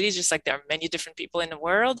possibilities, just like there are many different people in the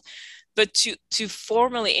world. But to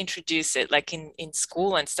formally introduce it, like in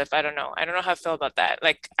school and stuff, I don't know how I feel about that,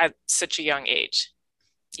 like at such a young age,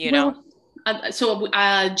 well, so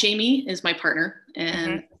Jamie is my partner,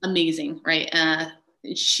 and amazing, right?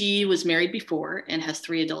 She was married before and has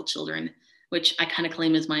 3 adult children, which I kind of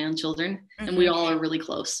claim as my own children, and we all are really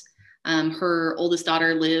close. Her oldest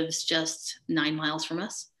daughter lives just 9 miles from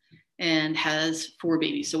us and has 4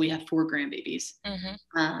 babies. So we have 4 grandbabies.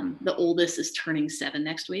 The oldest is turning 7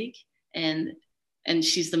 next week. And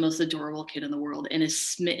she's the most adorable kid in the world and is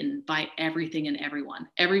smitten by everything and everyone.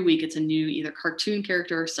 Every week it's a new either cartoon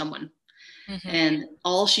character or someone. And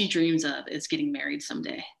all she dreams of is getting married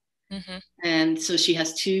someday. And so she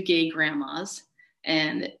has 2 gay grandmas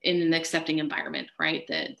and in an accepting environment, right?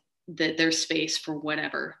 That there's space for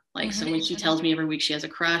whatever. Like, so when she tells me every week she has a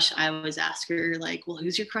crush, I always ask her like, well,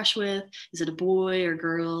 who's your crush with? Is it a boy or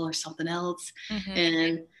girl or something else?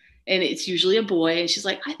 And it's usually a boy. And she's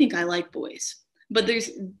like, I think I like boys. But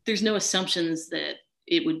there's no assumptions that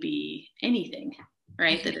it would be anything,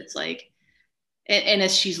 right? That it's like, and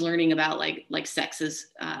as she's learning about like sex is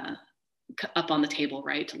up on the table,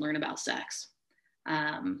 right? To learn about sex.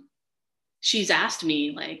 She's asked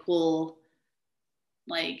me like, well,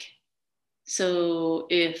 like, so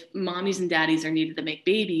if mommies and daddies are needed to make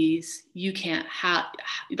babies, you can't have,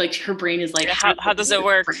 like, her brain is like, how does it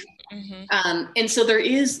work? And so there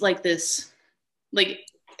is like this, like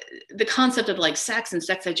the concept of like sex and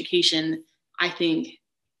sex education, I think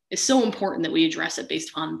is so important that we address it based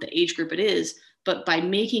upon the age group it is. But by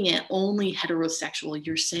making it only heterosexual,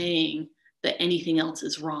 you're saying that anything else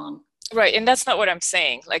is wrong. Right. And that's not what I'm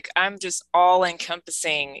saying. Like, I'm just all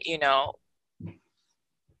encompassing,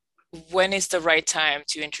 when is the right time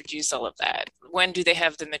to introduce all of that? When do they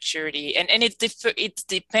have the maturity? And it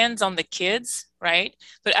depends on the kids, right?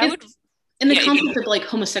 But I would, and the concept of like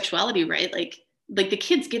homosexuality, right? Like the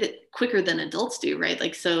kids get it quicker than adults do, right?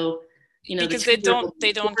 Like, so, because they don't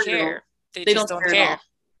care. They just don't care.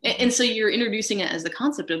 And so you're introducing it as the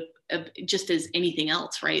concept of just as anything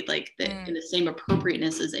else, right? Like in the same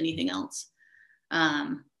appropriateness as anything else.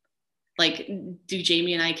 Like, do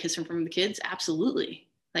Jamie and I kiss from the kids? Absolutely.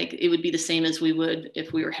 Like, it would be the same as we would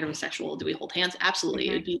if we were heterosexual. Do we hold hands? Absolutely.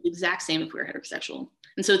 It would be the exact same if we were heterosexual.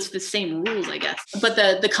 And so it's the same rules, I guess. But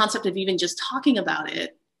the concept of even just talking about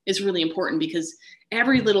it is really important, because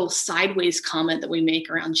every little sideways comment that we make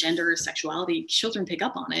around gender or sexuality, children pick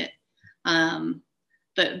up on it.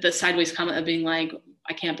 The sideways comment of being like,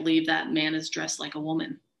 I can't believe that man is dressed like a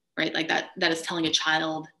woman, right? Like that is telling a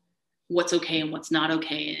child what's okay and what's not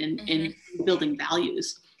okay, and building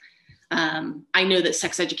values. I know that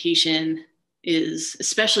sex education is,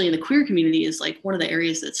 especially in the queer community, is like one of the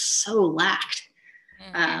areas that's so lacked.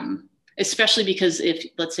 Especially because if,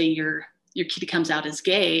 let's say, your kid comes out as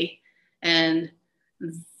gay and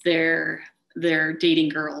they're dating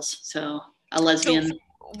girls, so a lesbian. So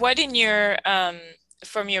what in your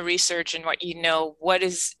from your research and what what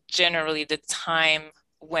is generally the time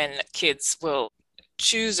when kids will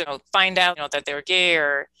choose or find out that they're gay,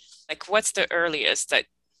 or like what's the earliest that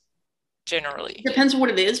generally? It depends on what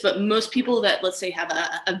it is, but most people that, let's say, have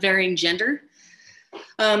a varying gender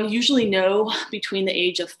usually know between the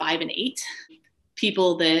age of 5 and 8.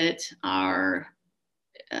 People that are,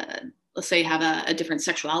 let's say, have a different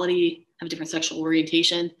sexuality, have a different sexual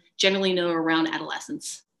orientation, generally know around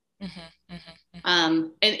adolescence.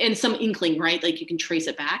 And some inkling, right? Like you can trace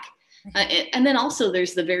it back. And then also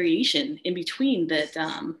there's the variation in between that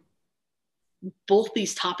both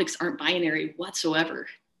these topics aren't binary whatsoever.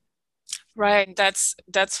 Right.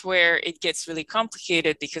 That's where it gets really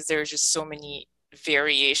complicated, because there's just so many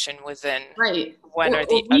variation within one or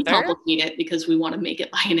the we other. complicate it because we want to make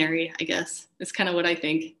it binary, I guess. That's kind of what I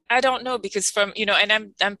think. I don't know, because from,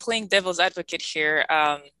 and I'm playing devil's advocate here.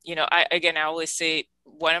 I always say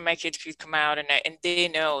one of my kids could come out and they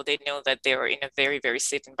know that they're in a very, very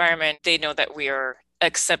safe environment. They know that we are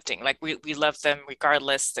accepting, like we love them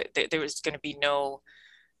regardless. There is going to be no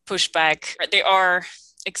pushback. There are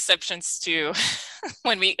exceptions to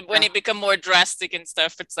when it become more drastic and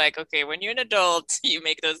stuff. It's like, okay, when you're an adult, you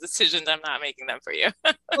make those decisions. I'm not making them for you.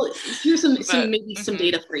 Well, here's some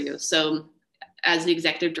data for you. So, as the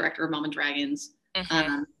executive director of Mom and Dragons,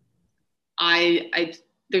 I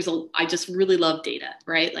just really love data,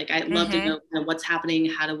 right? Like I love to know kind of what's happening.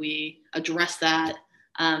 How do we address that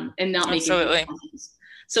and not make it.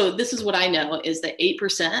 So this is what I know is that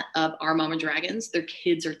 8% of our Mom and Dragons, their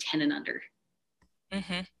kids are 10 and under.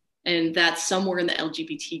 And that's somewhere in the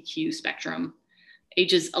LGBTQ spectrum.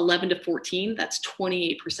 Ages 11 to 14, that's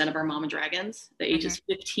 28% of our Mom and Dragons. The ages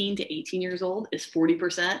 15 to 18 years old is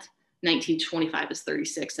 40%. 19 to 25 is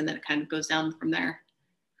 36. And then it kind of goes down from there.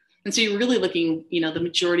 And so you're really looking, the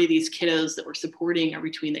majority of these kiddos that we're supporting are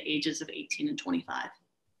between the ages of 18 and 25.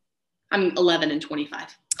 11 and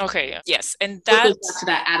 25. Okay. Yes. And that goes back to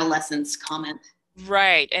that adolescence comment.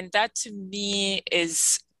 Right. And that to me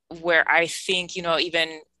is where I think,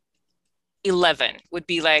 even 11 would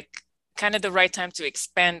be like kind of the right time to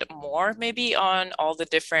expand more maybe on all the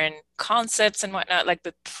different concepts and whatnot. Like,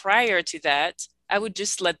 but prior to that, I would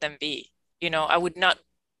just let them be. I would not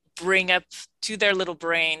bring up to their little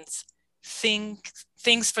brains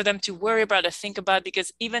things for them to worry about or think about,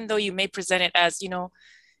 because even though you may present it as,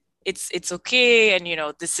 it's okay,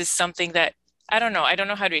 and this is something that I don't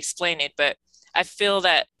know how to explain it, but I feel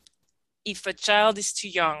that if a child is too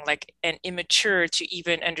young, like, and immature to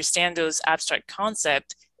even understand those abstract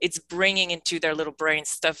concepts, it's bringing into their little brain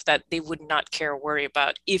stuff that they would not care or worry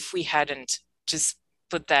about if we hadn't just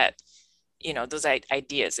put that, those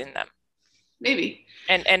ideas in them. Maybe.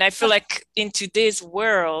 And I feel like in today's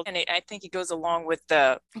world, and I think it goes along with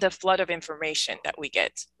the flood of information that we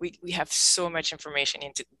get. We have so much information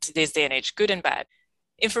in today's day and age, good and bad.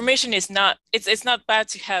 Information is not, it's not bad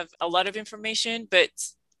to have a lot of information, but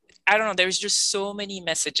I don't know, there's just so many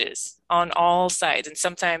messages on all sides. And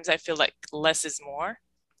sometimes I feel like less is more,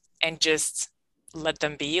 and just let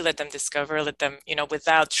them be, let them discover, let them,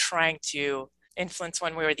 without trying to influence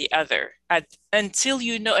one way or the other, until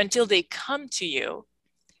they come to you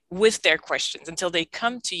with their questions, until they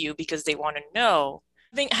come to you because they want to know.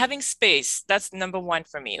 Having space, that's number one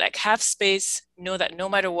for me. Like, have space, know that no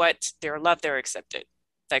matter what, they're loved, they're accepted.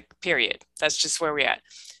 Like, period. That's just where we're at.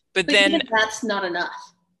 But then even that's not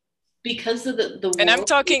enough, because of the world. And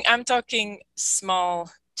I'm talking small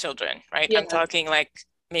children, right? Yeah. I'm talking like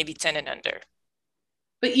maybe 10 and under.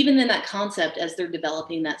 But even in that concept, as they're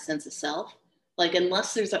developing that sense of self, like,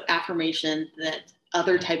 unless there's an affirmation that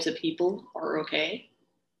other types of people are okay.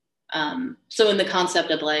 So in the concept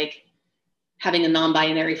of like having a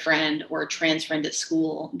non-binary friend or a trans friend at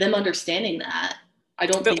school, them understanding that, I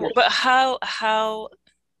don't think. But how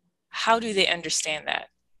do they understand that?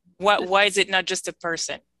 Why is it not just a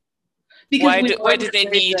person? Because why do they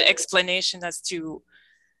need explanation as to,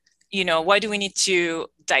 why do we need to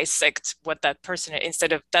dissect what that person is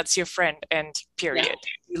instead of that's your friend and period? Yeah.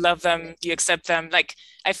 You love them, you accept them. Like,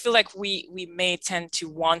 I feel like we may tend to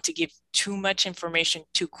want to give too much information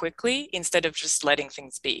too quickly instead of just letting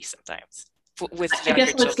things be sometimes. With I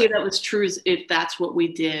guess let's say that was true if that's what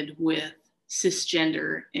we did with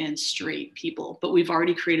cisgender and straight people, but we've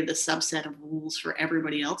already created a subset of rules for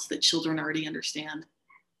everybody else that children already understand.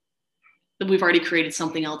 We've already created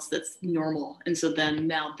something else that's normal. And so then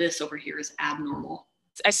now this over here is abnormal.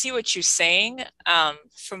 I see what you're saying.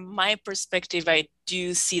 From my perspective, I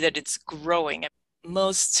do see that it's growing.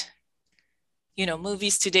 Most,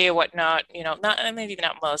 movies today or whatnot, maybe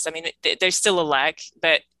not most. I mean, there's still a lag,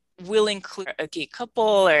 but will include a gay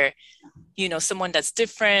couple or, someone that's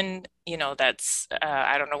different, that's,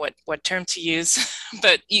 I don't know what term to use,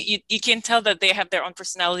 but you can tell that they have their own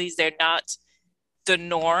personalities. They're not the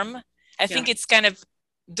norm. I think it's kind of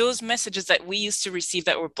those messages that we used to receive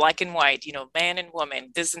that were black and white, man and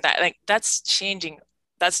woman, this and that, like, that's changing.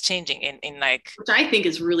 That's changing in like, which I think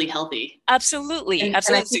is really healthy. Absolutely.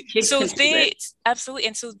 Absolutely. Absolutely.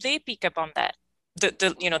 And so they pick up on that.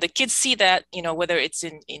 The kids see that, whether it's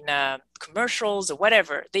in commercials or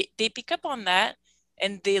whatever, they pick up on that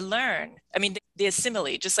and they learn. I mean, they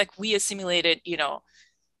assimilate, just like we assimilated,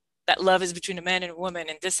 that love is between a man and a woman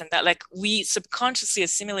and this and that. Like, we subconsciously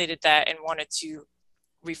assimilated that and wanted to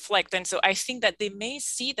reflect. And so I think that they may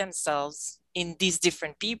see themselves in these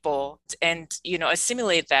different people and,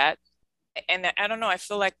 assimilate that. And I don't know, I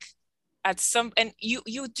feel like and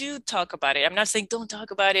you do talk about it. I'm not saying don't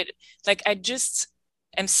talk about it. Like, I just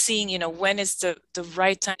am seeing, when is the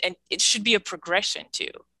right time, and it should be a progression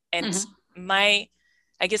too. And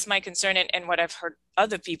I guess my concern and what I've heard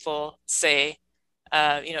other people say,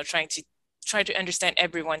 try to understand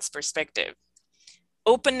everyone's perspective.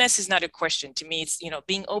 Openness is not a question to me. It's,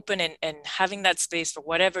 being open and having that space for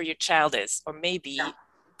whatever your child is, or maybe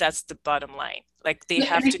that's the bottom line. Like they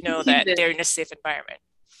have to know that they're in a safe environment.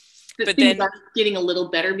 But things are getting a little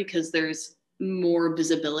better because there's more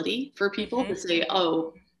visibility for people to say,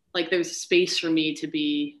 oh, like there's space for me to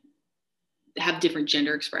have different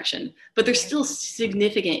gender expression, but there's still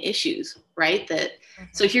significant issues, right?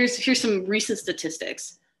 So here's some recent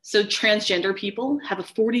statistics. So transgender people have a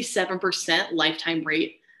 47% lifetime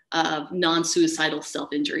rate of non-suicidal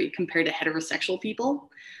self-injury compared to heterosexual people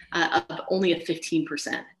of only a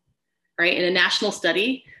 15%, right? In a national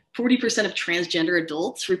study, 40% of transgender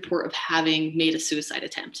adults report of having made a suicide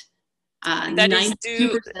attempt.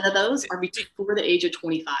 92% of those are before the age of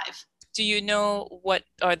 25. Do you know what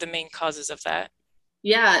are the main causes of that?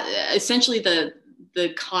 Yeah, essentially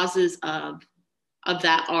the causes of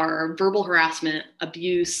that are verbal harassment,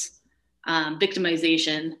 abuse,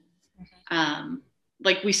 victimization.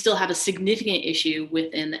 Like we still have a significant issue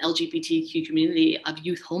within the LGBTQ community of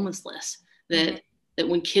youth homelessness that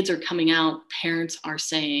when kids are coming out, parents are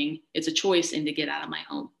saying it's a choice and to get out of my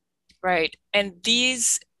home. Right. And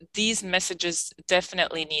these messages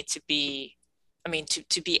definitely need to be,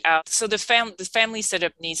 to be out. So the family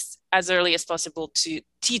setup needs as early as possible to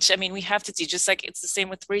teach. We have to teach, just like it's the same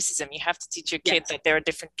with racism. You have to teach your kid that there are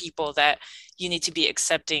different people that you need to be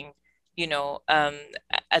accepting,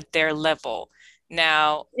 at their level.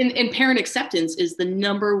 Now, and parent acceptance is the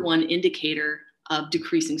number one indicator of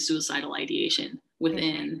decreasing suicidal ideation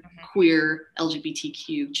within queer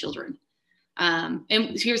LGBTQ children.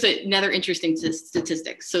 And here's another interesting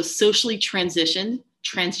statistic. So socially transitioned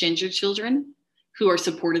transgender children who are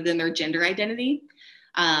supported in their gender identity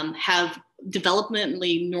have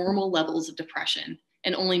developmentally normal levels of depression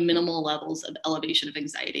and only minimal levels of elevation of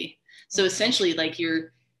anxiety. So essentially,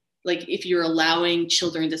 if you're allowing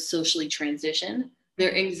children to socially transition,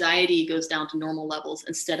 their anxiety goes down to normal levels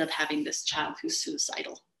instead of having this child who's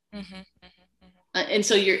suicidal. And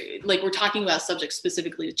so we're talking about subjects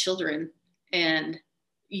specifically to children, and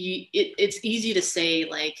it's easy to say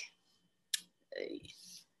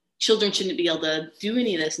children shouldn't be able to do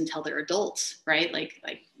any of this until they're adults, right? Like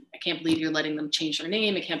I can't believe you're letting them change their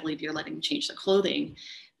name. I can't believe you're letting them change their clothing.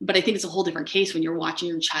 But I think it's a whole different case when you're watching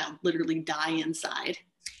your child literally die inside.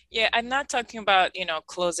 Yeah, I'm not talking about,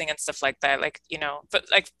 closing and stuff like that,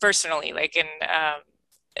 but personally,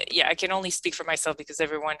 I can only speak for myself because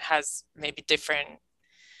everyone has maybe different,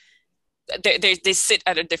 they sit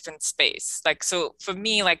at a different space. So for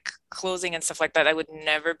me, closing and stuff like that, that would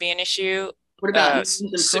never be an issue. What about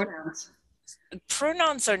pronouns?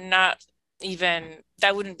 Pronouns are not even,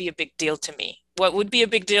 that wouldn't be a big deal to me. What would be a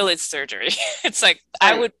big deal is surgery. It's right.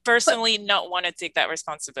 I would personally not want to take that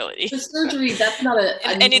responsibility. The surgery, that's not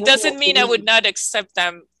and it doesn't mean I would not accept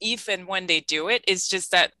them even when they do it. It's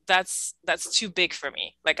just that that's too big for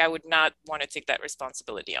me. I would not want to take that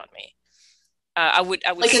responsibility on me. I would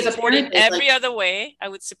support it every other way. I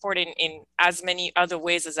would support it in as many other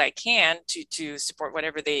ways as I can to support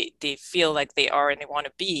whatever they feel like they are and they want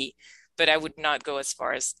to be. But I would not go as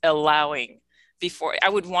far as allowing before. I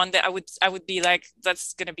would want that. I would be like,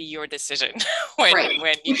 that's going to be your decision when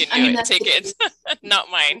you can do it. Take it, not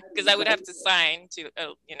mine, because I would have to sign to,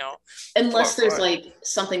 Unless there's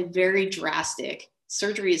something very drastic.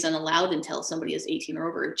 Surgery isn't allowed until somebody is 18 or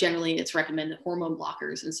over. Generally, it's recommended hormone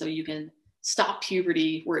blockers, and so you can stop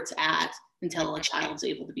puberty where it's at until a child's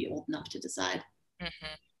able to be old enough to decide.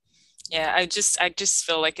 Yeah, I just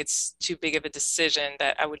feel like it's too big of a decision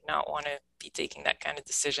that I would not want to be taking that kind of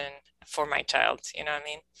decision for my child. You know what I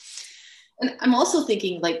mean? And I'm also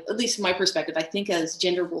thinking, at least from my perspective, I think as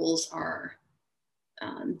gender roles are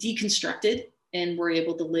deconstructed and we're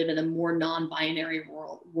able to live in a more non-binary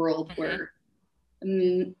world where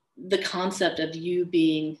the concept of you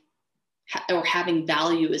being or having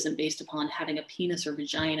value isn't based upon having a penis or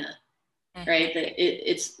vagina, right? That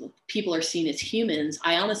it's people are seen as humans.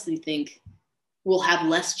 I honestly think we'll have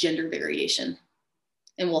less gender variation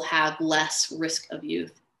and we'll have less risk of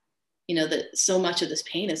youth. That so much of this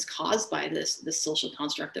pain is caused by this social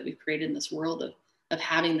construct that we've created in this world of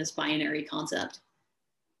having this binary concept.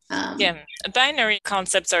 Binary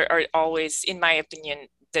concepts are always, in my opinion,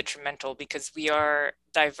 detrimental because we are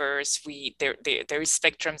diverse. There is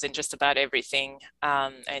spectrums in just about everything,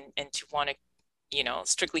 and to want to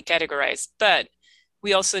strictly categorize, but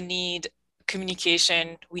we also need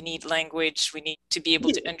communication, we need language, we need to be able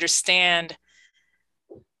to understand,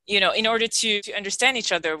 in order to understand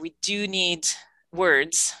each other, we do need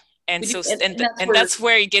words. And We do, so, that's and where, that's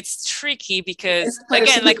where it gets tricky, and because that's why there's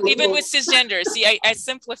so again, many like even with labels. cisgender, see, I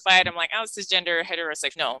simplified. I'm like, oh, cisgender,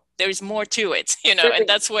 heterosexual. No, there's more to it, There and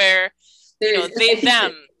that's where, is. they, I think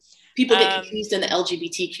that them. people get confused in the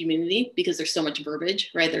LGBT community because there's so much verbiage,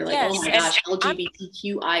 right? They're like, oh Yes, my and gosh,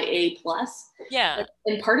 LGBTQIA plus. yeah,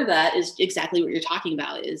 And part of that is exactly what you're talking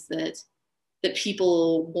about, is that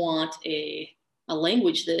people want a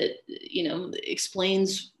language that,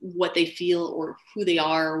 explains what they feel or who they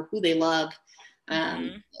are, or who they love.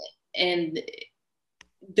 And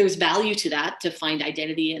there's value to that, to find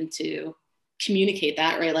identity and to communicate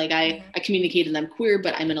that, right? Like I communicated I'm queer,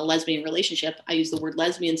 but I'm in a lesbian relationship. I use the word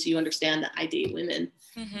lesbian so you understand that I date women.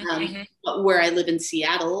 But where I live in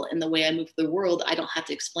Seattle and the way I move through the world, I don't have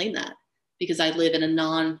to explain that, because I live in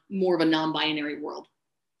more of a non-binary world,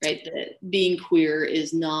 right? That being queer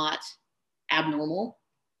is not abnormal.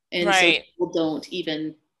 And so people don't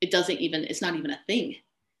even, it's not even a thing.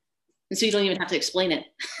 And so you don't even have to explain it.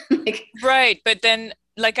 Right. But then,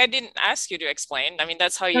 like, I didn't ask you to explain. I mean,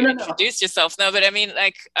 that's how you introduce yourself. No, but I mean,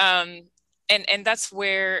 like, and that's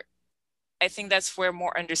where I think that's where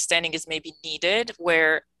more understanding is maybe needed.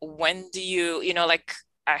 Where when do you, like,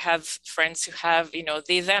 I have friends who have,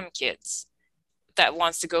 they, them kids that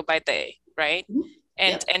wants to go by they, right?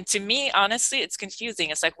 And to me, honestly, it's confusing.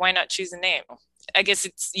 It's like, why not choose a name? I guess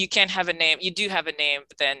you can't have a name. You do have a name,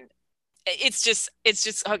 but then it's just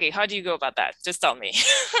okay. How do you go about that? Just tell me.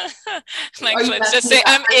 Like, let's just say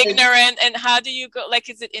I'm ignorant, and how do you go? Like,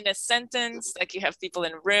 is it in a sentence? Like, you have people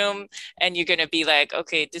in a room and you're gonna be like,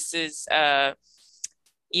 okay, this is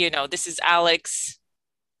this is Alex,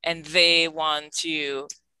 and they want to,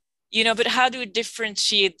 but how do we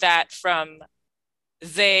differentiate that from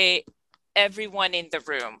everyone in the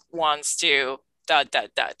room wants to dot dot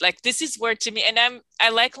dot. Like, this is where, to me, and I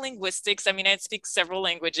like linguistics. I mean, I speak several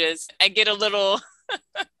languages. I get a little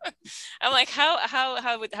I'm like, how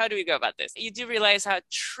do we go about this? You do realize how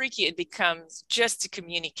tricky it becomes just to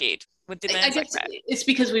communicate with demands like that. It's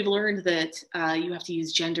because we've learned that you have to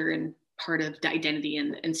use gender in part of the identity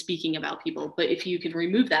and speaking about people. But if you can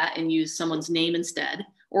remove that and use someone's name instead,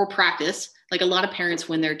 or practice, like a lot of parents,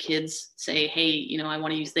 when their kids say, hey, I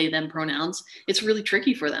want to use they, them pronouns, it's really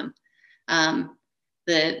tricky for them.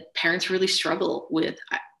 The parents really struggle with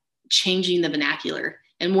changing the vernacular.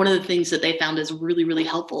 And one of the things that they found is really, really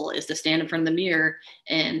helpful is to stand in front of the mirror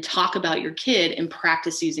and talk about your kid and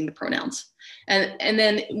practice using the pronouns. And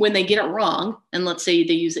then when they get it wrong, and let's say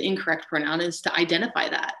they use the incorrect pronoun, is to identify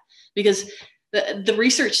that. Because the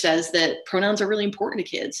research says that pronouns are really important to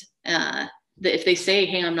kids. That if they say,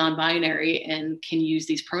 hey, I'm non-binary and can use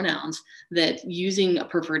these pronouns, that using a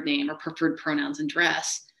preferred name or preferred pronouns in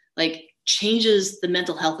dress, like, changes the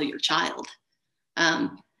mental health of your child.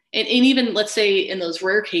 And even, let's say, in those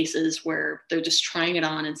rare cases where they're just trying it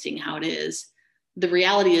on and seeing how it is, the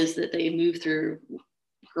reality is that they move through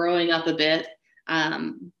growing up a bit.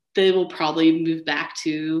 They will probably move back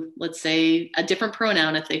to, let's say, a different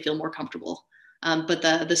pronoun if they feel more comfortable. But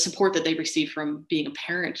the support that they receive from being a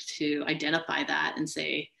parent to identify that and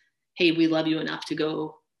say, hey, we love you enough to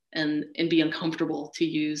go and be uncomfortable to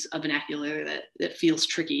use a vernacular that feels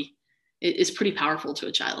tricky, is pretty powerful to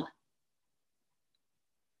a child.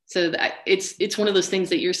 So it's one of those things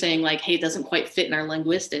that you're saying, like, hey, it doesn't quite fit in our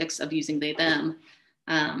linguistics of using they, them.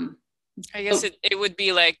 I guess it would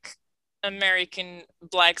be like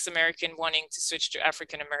Blacks American wanting to switch to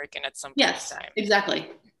African American at some point in time. Exactly.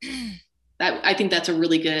 I think that's a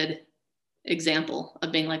really good example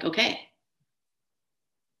of being like, okay,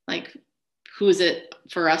 like, who is it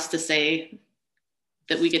for us to say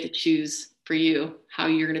that we get to choose for you how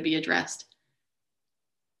you're going to be addressed?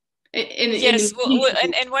 Yes,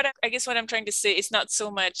 and what I guess what I'm trying to say is not so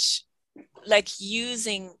much like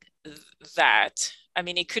using that. I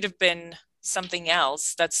mean, it could have been something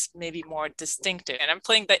else that's maybe more distinctive. And I'm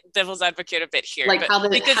playing the devil's advocate a bit here. Like, how does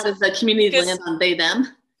the community land on they,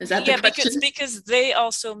 them? Is that the question? Because they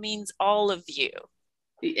also means all of you.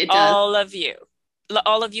 It does. All of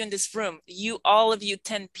you in this room, all of you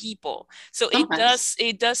 10 people. So sometimes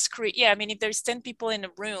it does create, I mean, if there's 10 people in a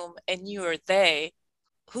room and you are they,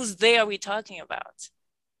 whose they are we talking about?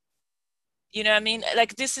 You know what I mean?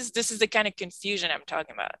 Like, this is the kind of confusion I'm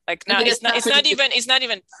talking about. Like, now it's not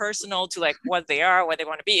even personal to like what they are, what they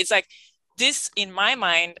want to be. It's like, this, in my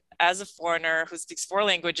mind, as a foreigner who speaks 4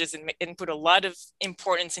 languages and put a lot of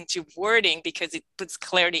importance into wording because it puts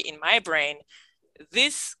clarity in my brain,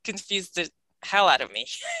 this confused hell out of me.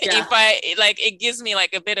 Yeah. If I like, it gives me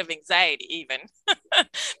like a bit of anxiety even. I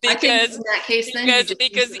think in that case, then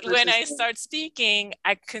because when I start speaking,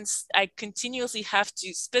 I continuously have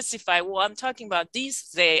to specify, well, I'm talking about these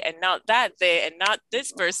they and not that they and not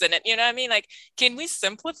this person. And you know what I mean? Like, can we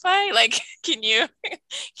simplify? Like, can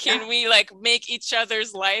we like make each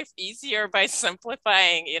other's life easier by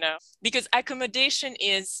simplifying, you know? Because accommodation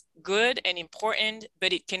is good and important,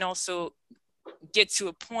 but it can also get to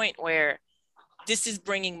a point where this is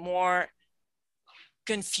bringing more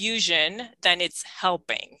confusion than it's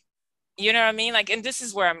helping. You know what I mean? Like, and this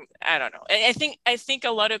is where I don't know. I think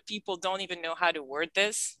a lot of people don't even know how to word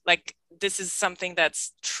this. Like, this is something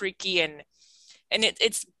that's tricky and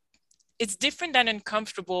it's different than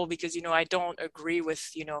uncomfortable because, you know, I don't agree with,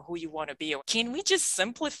 you know, who you want to be. Can we just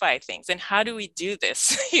simplify things? And how do we do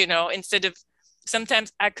this? You know, instead of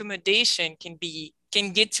sometimes accommodation can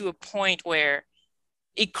get to a point where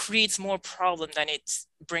it creates more problem than it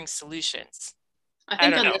brings solutions. I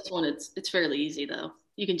think on this one, it's fairly easy though.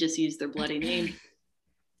 You can just use their bloody name.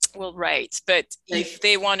 Well, right. But like, if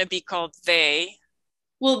they want to be called they,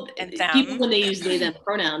 well, and them, people, when they use they, them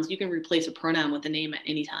pronouns, you can replace a pronoun with a name at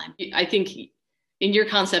any time. I think in your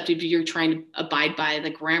concept, if you're trying to abide by the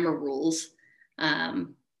grammar rules,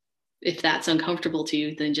 if that's uncomfortable to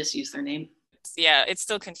you, then just use their name. Yeah, it's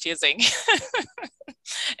still confusing.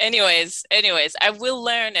 anyways, I will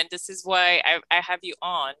learn, and this is why I have you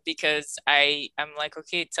on, because I'm like,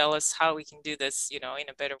 okay, tell us how we can do this, you know, in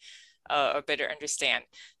a better or better understand.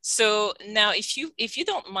 So now if you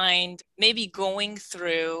don't mind maybe going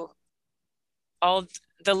through all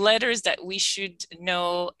the letters that we should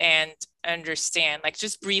know and understand, like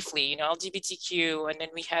just briefly, you know, LGBTQ, and then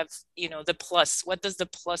we have, you know, the plus. What does the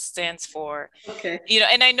plus stands for? Okay. You know,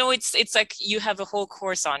 and I know it's like you have a whole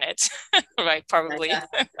course on it, right? Probably. Yeah.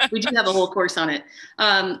 We do have a whole course on it.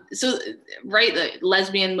 So, right, the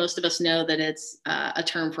lesbian, most of us know that it's a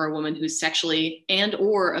term for a woman who's sexually and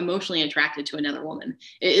or emotionally attracted to another woman.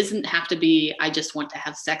 It doesn't have to be, I just want to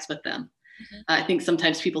have sex with them. Mm-hmm. I think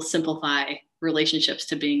sometimes people simplify relationships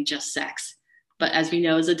to being just sex. But as we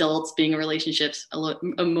know, as adults, being in relationships,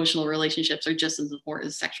 emotional relationships are just as important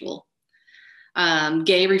as sexual.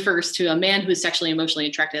 Gay refers to a man who is sexually emotionally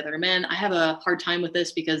attracted to other men. I have a hard time with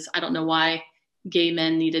this because I don't know why gay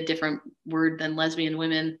men need a different word than lesbian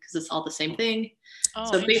women, because it's all the same thing.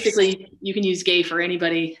 Oh, so basically, you can use gay for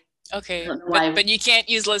anybody. Okay, but you can't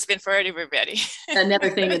use lesbian for everybody.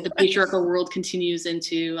 Another thing that the patriarchal world continues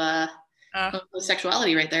into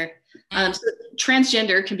homosexuality right there. So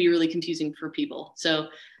transgender can be really confusing for people. So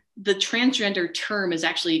the transgender term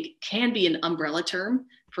can be an umbrella term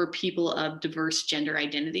for people of diverse gender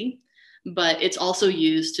identity, but it's also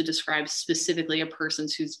used to describe specifically a person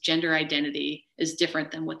whose gender identity is different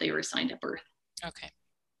than what they were assigned at birth. Okay.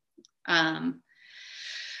 And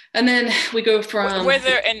then we go from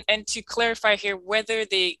whether, and to clarify here, whether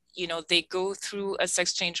they, you know, they go through a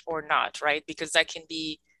sex change or not, right? Because that can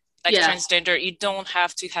be like transgender. You don't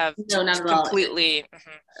have to have not completely.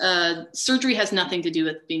 Surgery has nothing to do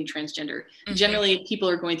with being transgender. Mm-hmm. Generally, people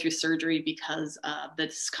are going through surgery because the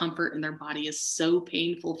discomfort in their body is so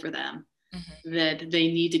painful for them that they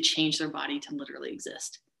need to change their body to literally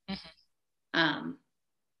exist.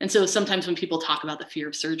 And so sometimes when people talk about the fear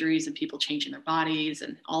of surgeries and people changing their bodies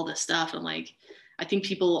and all this stuff, I'm like, I think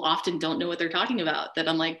people often don't know what they're talking about. That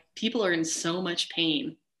I'm like, people are in so much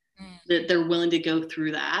pain that they're willing to go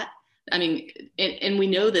through that. I mean, and we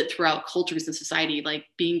know that throughout cultures and society, like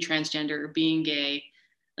being transgender, being gay,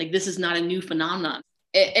 like this is not a new phenomenon.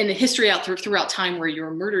 And the history throughout time where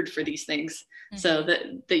you're murdered for these things. Mm-hmm. So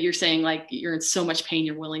that you're saying like you're in so much pain,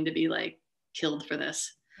 you're willing to be like killed for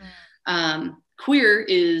this. Queer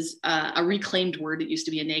is a reclaimed word. It used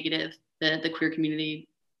to be a negative that the queer community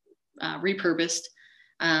repurposed.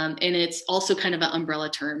 And it's also kind of an umbrella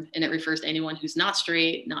term, and it refers to anyone who's not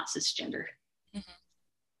straight, not cisgender.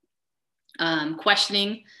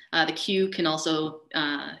 Questioning, the Q can also,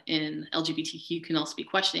 in LGBTQ, can also be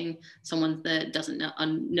questioning someone that doesn't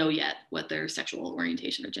know yet what their sexual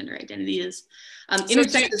orientation or gender identity is. So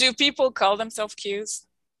do people call themselves Qs?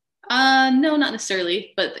 No, not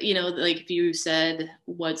necessarily. But, you know, like if you said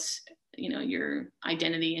what's, you know, your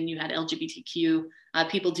identity and you had LGBTQ,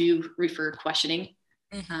 people do refer questioning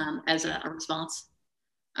as a response.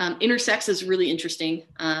 Intersex is really interesting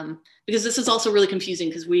because this is also really confusing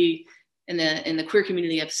because we in the queer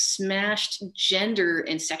community have smashed gender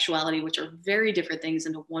and sexuality, which are very different things,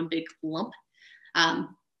 into one big lump.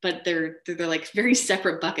 But they're like very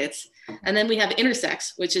separate buckets. And then we have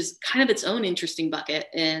intersex, which is kind of its own interesting bucket.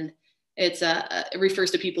 And It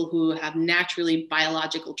refers to people who have naturally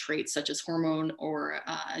biological traits such as hormone or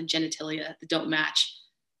genitalia that don't match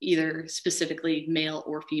either specifically male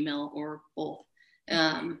or female or both.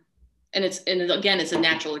 And again, it's a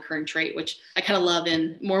natural occurring trait, which I kind of love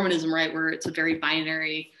in Mormonism, right, where it's a very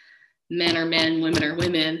binary, men are men, women are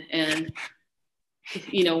women. And,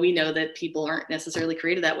 we know that people aren't necessarily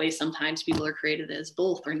created that way. Sometimes people are created as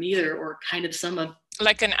both or neither, or kind of some of.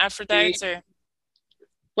 Like an Aphrodite or?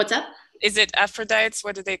 What's that? Is it Aphrodites?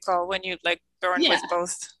 What do they call when you like born with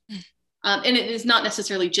both? And it is not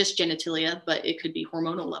necessarily just genitalia, but it could be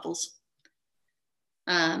hormonal levels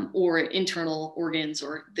or internal organs,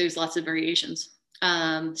 or there's lots of variations.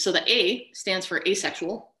 So the A stands for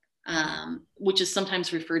asexual, which is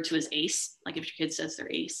sometimes referred to as ace, like if your kid says they're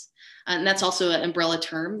ace. And that's also an umbrella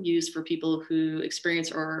term used for people who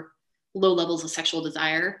experience or low levels of sexual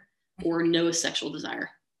desire or no sexual desire.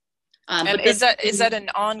 And is that an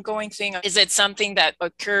ongoing thing? Is it something that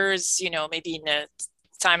occurs, maybe in a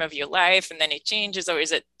time of your life and then it changes, or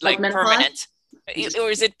is it like permanent? Or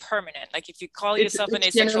is it permanent? Like if you call yourself an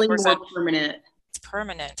asexual person, more permanent. It's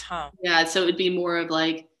permanent, huh? Yeah, so it would be more of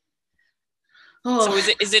like, so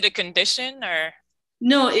is it a condition or?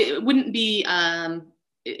 No, it wouldn't be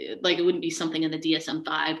it wouldn't be something in the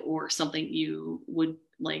DSM-5 or something you would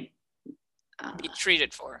like be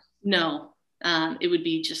treated for. No. It would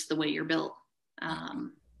be just the way you're built.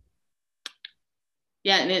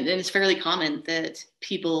 Yeah, and it's fairly common that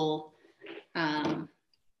people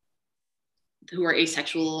who are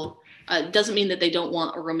asexual, doesn't mean that they don't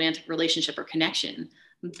want a romantic relationship or connection,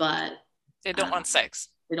 but they don't want sex.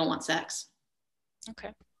 They don't want sex.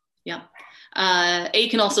 Okay. Yeah. A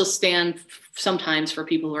can also stand sometimes for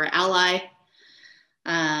people who are ally.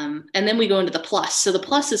 And then we go into the plus. So the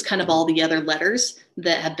plus is kind of all the other letters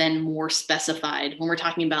that have been more specified when we're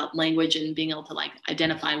talking about language and being able to like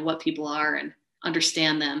identify what people are and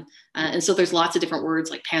understand them. And so there's lots of different words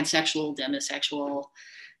like pansexual, demisexual,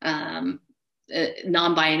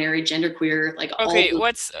 non-binary, genderqueer, like okay.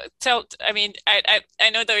 I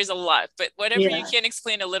know there is a lot, but whatever you can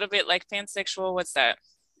explain a little bit, like pansexual, what's that?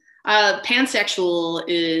 Pansexual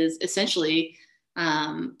is essentially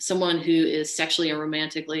someone who is sexually or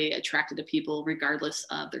romantically attracted to people regardless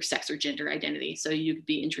of their sex or gender identity. So you could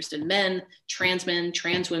be interested in men, trans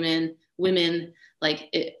women,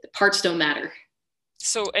 like parts don't matter.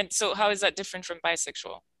 So how is that different from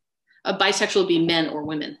bisexual? A bisexual would be men or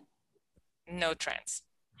women. No trans.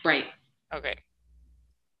 Right. Okay.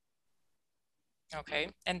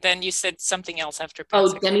 And then you said something else after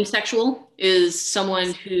pansexual. Demisexual is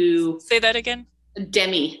someone who... Say that again.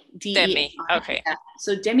 Demi. Demi. Okay.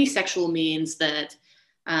 So demisexual means that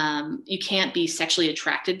you can't be sexually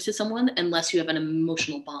attracted to someone unless you have an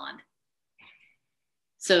emotional bond.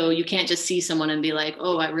 So you can't just see someone and be like,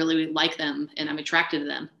 oh, I really like them and I'm attracted to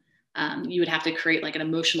them. You would have to create like an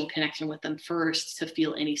emotional connection with them first to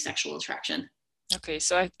feel any sexual attraction. Okay,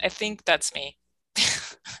 so I think that's me.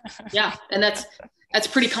 Yeah, and that's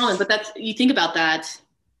pretty common. But you think about that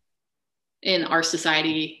in our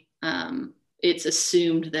society. It's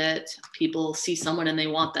assumed that people see someone and they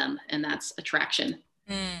want them, and that's attraction.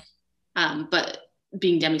 But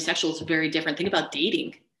being demisexual is very different. Think about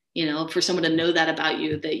dating. For someone to know that about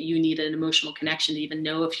you, that you need an emotional connection to even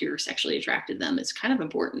know if you're sexually attracted to them, is kind of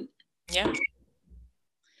important. Yeah.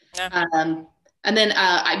 And then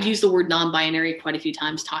I've used the word non-binary quite a few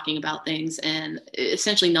times talking about things, and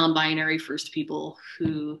essentially non-binary refers to people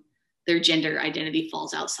who their gender identity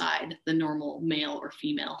falls outside the normal male or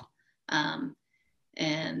female.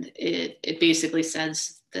 And it basically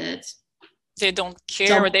says that they don't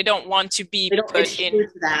care or they don't want to be put in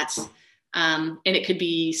that. And it could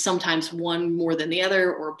be sometimes one more than the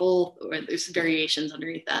other or both, or there's variations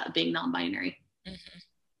underneath that being non-binary. Mm-hmm.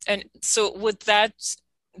 And so would that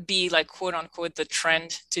be like quote unquote the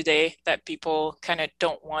trend today, that people kind of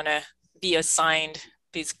don't want to be assigned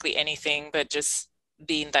basically anything but just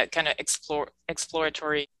be in that kind of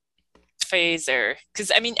exploratory phase? Or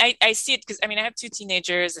because I see it because I have two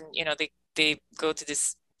teenagers and they go to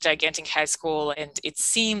this gigantic high school, and it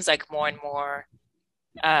seems like more and more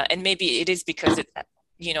and maybe it is because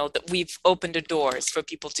that we've opened the doors for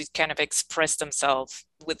people to kind of express themselves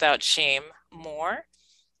without shame more,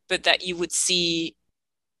 but that you would see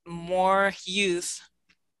more youth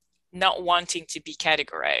not wanting to be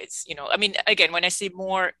categorized. Again, when I say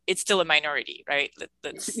more, it's still a minority, right?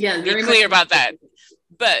 Let's be clear about that.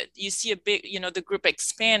 But you see a big, the group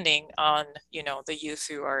expanding on, the youth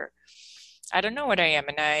who are, I don't know what I am,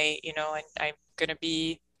 and I'm going to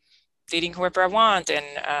be dating whoever I want, and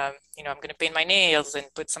you know, I'm gonna paint my nails and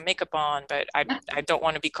put some makeup on, but I don't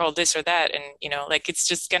want to be called this or that, and you know, like it's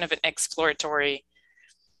just kind of an exploratory.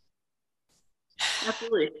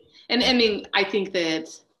 Absolutely. And I mean, I think that,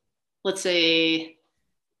 let's say,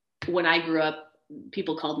 when I grew up,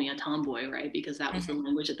 people called me a tomboy, right? Because that was the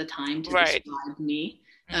language at the time to Right. describe me.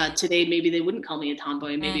 Today, maybe they wouldn't call me a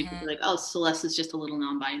tomboy. Maybe people Mm-hmm. be like, oh, Celeste is just a little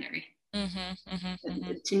non-binary. Mm-hmm.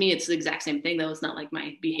 Mm-hmm. To me, it's the exact same thing, though. It's not like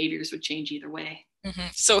my behaviors would change either way. Mm-hmm.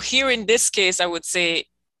 So here in this case, I would say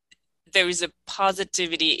there is a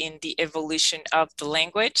positivity in the evolution of the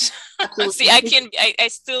language. See, Absolutely. I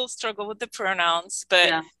still struggle with the pronouns, but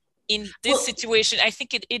Yeah. in this Well, situation, I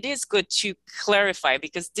think it is good to clarify,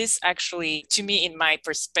 because this actually, to me, in my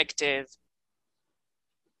perspective,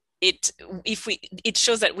 it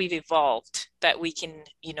shows that we've evolved, that we can,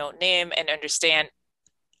 you know, name and understand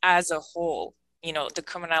as a whole, you know, the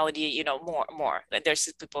commonality, you know, more.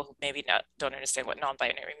 There's people who maybe not don't understand what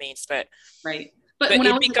non-binary means, right. But but when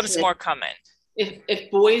I it was a becomes kid, more common.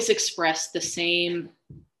 if boys express the same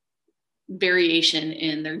variation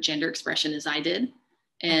in their gender expression as I did,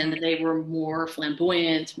 and Mm-hmm. they were more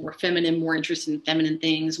flamboyant, more feminine, more interested in feminine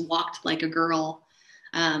things, walked like a girl,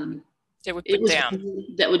 They would it put was down.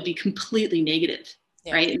 that would be completely negative,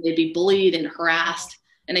 Yeah. right? And they'd be bullied and Mm-hmm. harassed.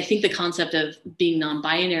 And I think the concept of being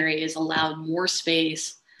non-binary is allowed more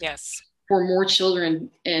space Yes. for more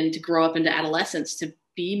children and to grow up into adolescence to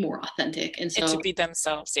be more authentic. And And to so be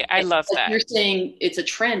themselves. Yeah, I love if that. you're saying it's a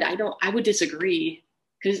trend, I would disagree,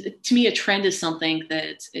 because to me a trend is something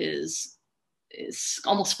that is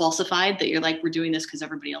almost falsified, that you're like, we're doing this because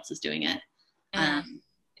everybody else is doing it. Mm-hmm.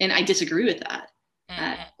 And I disagree with that.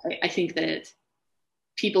 Mm-hmm. I think that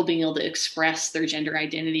people being able to express their gender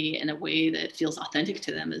identity in a way that feels authentic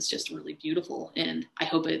to them is just really beautiful. And I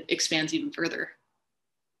hope it expands even further.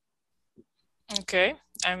 Okay.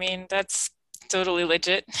 I mean, that's totally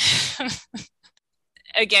legit.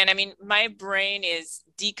 Again, I mean, my brain is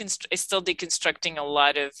still deconstructing a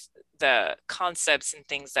lot of the concepts and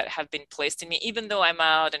things that have been placed in me, even though I'm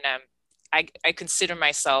out and I consider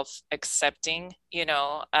myself accepting, you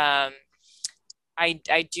know.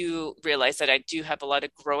 I do realize that I do have a lot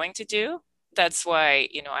of growing to do. That's why,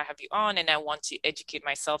 you know, I have you on, and I want to educate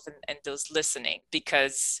myself and those listening,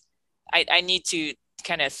 because I need to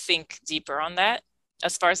kind of think deeper on that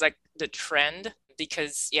as far as like the trend,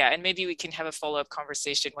 because yeah, and maybe we can have a follow-up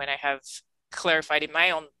conversation when I have clarified in my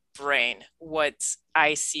own brain what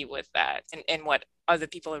I see with that, and what other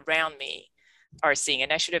people around me are seeing.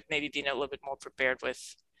 And I should have maybe been a little bit more prepared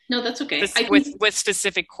with No, that's okay. with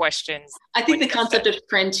specific questions I think when the you have said. concept of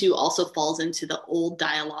trend too also falls into the old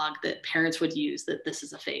dialogue that parents would use, that this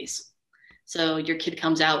is a phase. So your kid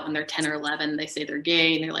comes out when they're 10 or 11, they say they're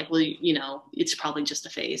gay, and they're like, well, you know, it's probably just a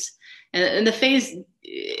phase. And the phase,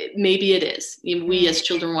 maybe it is. You know, we as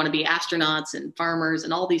children want to be astronauts and farmers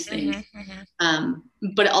and all these things. Mm-hmm, mm-hmm.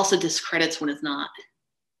 But it also discredits when it's not.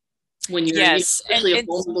 When you're, Yes, and especially a it's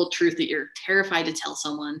vulnerable truth that you're terrified to tell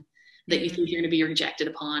someone, that you mm-hmm, think you're going to be rejected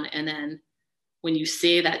upon. And then when you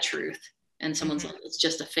say that truth and someone's mm-hmm. like, it's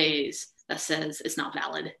just a phase, that says it's not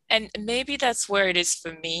valid. And maybe that's where it is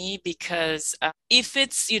for me, because if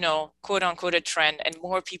it's, you know, quote unquote a trend, and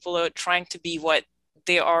more people are trying to be what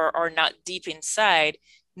they are not deep inside,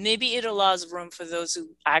 maybe it allows room for those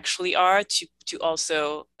who actually are to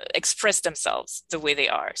also express themselves the way they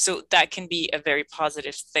are. So that can be a very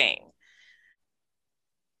positive thing.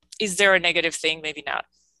 Is there a negative thing? Maybe not. I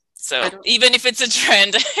So don't. even if it's a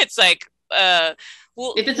trend, it's like,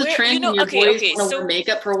 well, If it's a where, you trend know, and your okay, boys okay, want to wear so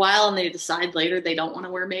makeup for a while and they decide later they don't want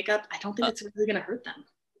to wear makeup, I don't think uh, it's really going to hurt them.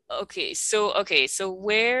 okay, so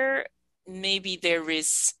where maybe there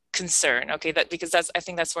is concern, okay, that because that's, I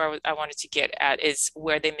think that's where I wanted to get at, is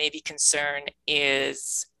where they may be concerned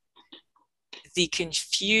is the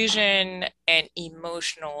confusion and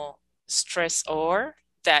emotional stress or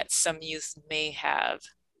that some youth may have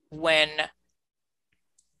when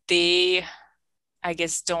they, I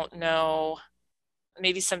guess, don't know.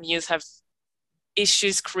 Maybe some youth have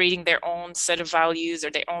issues creating their own set of values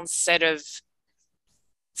or their own set of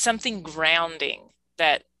something grounding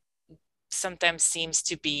that sometimes seems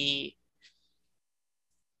to be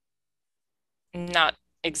not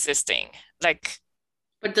existing. Like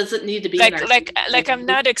But does it need to be in our I'm identity?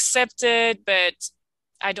 not accepted, but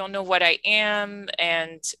I don't know what I am,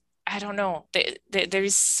 and I don't know. There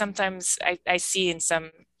is sometimes I see in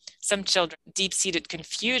some children deep-seated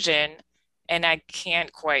confusion, and I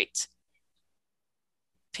can't quite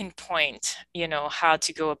pinpoint, you know, how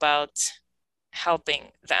to go about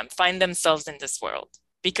helping them find themselves in this world,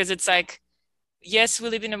 because it's like yes, we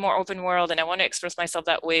live in a more open world and I want to express myself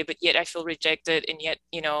that way, but yet I feel rejected. And yet,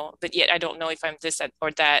 but yet I don't know if I'm this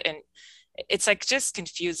or that. And it's like just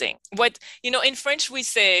confusing. In French, we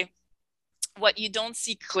say, what you don't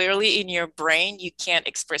see clearly in your brain, you can't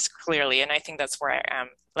express clearly. And I think that's where I am.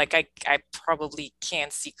 Like I probably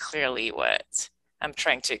can't see clearly what I'm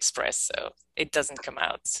trying to express. So it doesn't come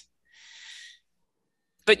out.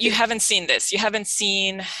 But you haven't seen this. You haven't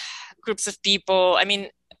seen groups of people, I mean,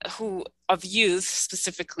 who of youth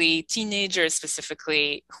specifically, teenagers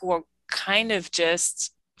specifically, who are kind of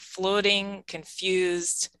just floating,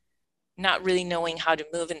 confused, not really knowing how to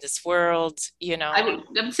move in this world, I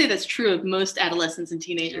would say that's true of most adolescents and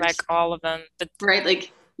teenagers. like all of them. But right?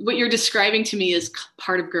 Like what you're describing to me is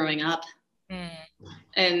part of growing up.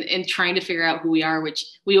 And trying to figure out who we are, which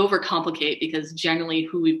we overcomplicate because generally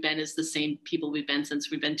who we've been is the same people we've been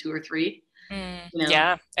since we've been 2 or 3.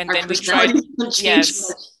 Yeah, and then we try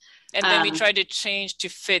and then we try to change to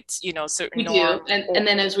fit, certain norms. And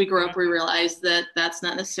then as we grow up, we realize that that's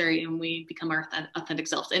not necessary, and we become our authentic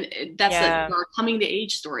selves. And that's our coming to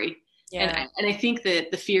age story. Yeah. And I think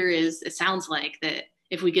that the fear is, it sounds like that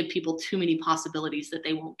if we give people too many possibilities, that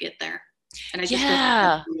they won't get there. And I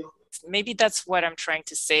just maybe that's what I'm trying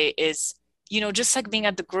to say is, just like being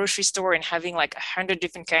at the grocery store and having like 100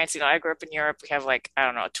 different kinds. I grew up in Europe. We have like, I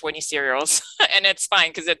don't know, 20 cereals and it's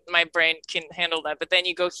fine because my brain can handle that. But then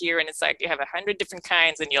you go here and it's like you have 100 different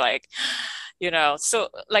kinds and you're like, so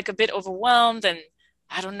like a bit overwhelmed, and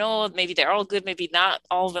I don't know, maybe they're all good, maybe not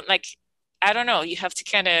all of them. Like, I don't know. You have to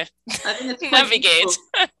kind of navigate.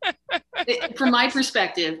 From my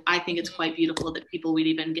perspective, I think it's quite beautiful that people would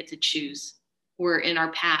even get to choose. Were in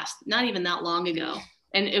our past, not even that long ago.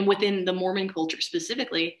 And within the Mormon culture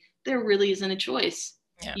specifically, there really isn't a choice.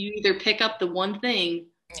 Yeah. You either pick up the one thing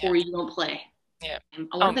or you don't play. Yeah.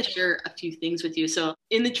 I wanted to share a few things with you. So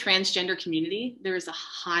in the transgender community, there is a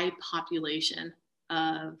high population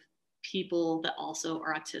of people that also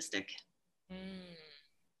are autistic.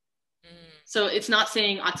 So it's not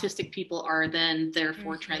saying autistic people are then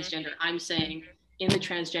therefore transgender. I'm saying in the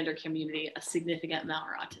transgender community, a significant amount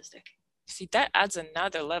are autistic. See, that adds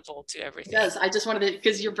another level to everything. It does. I just wanted to,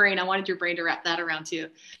 because I wanted your brain to wrap that around too.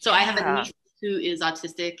 So I have a niece who is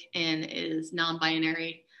autistic and is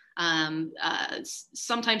non-binary.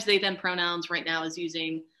 Sometimes they, them pronouns. Right now is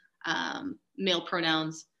using male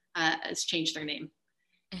pronouns, has changed their name.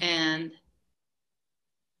 And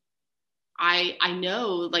I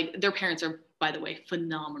know, like, their parents are, by the way,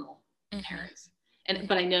 phenomenal parents.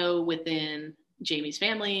 But I know within Jamie's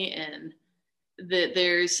family and that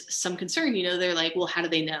there's some concern, they're like, well, how do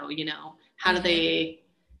they know, how do they,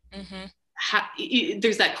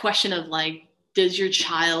 there's that question of like, does your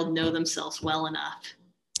child know themselves well enough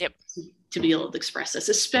to be able to express this,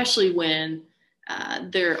 especially when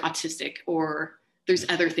they're autistic or there's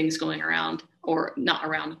other things going around or not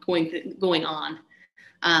around, going on.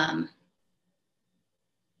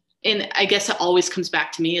 And I guess it always comes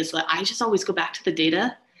back to me is that I just always go back to the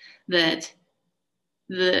data that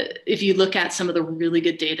if you look at some of the really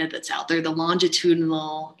good data that's out there, the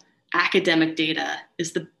longitudinal academic data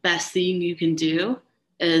is the best thing you can do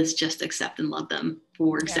is just accept and love them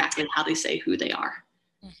for exactly how they say who they are.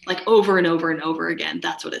 Like over and over and over again,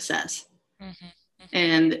 that's what it says.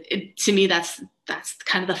 And to me, that's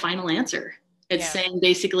kind of the final answer. It's saying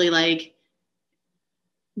basically like,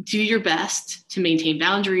 do your best to maintain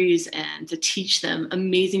boundaries and to teach them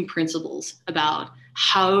amazing principles about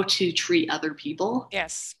how to treat other people.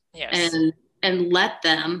 Yes. And let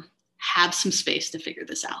them have some space to figure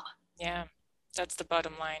this out. Yeah. That's the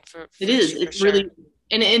bottom line for it is. It's sure. Really,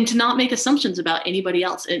 and to not make assumptions about anybody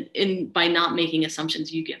else. And by not making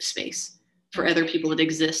assumptions, you give space for other people that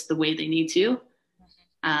exist the way they need to.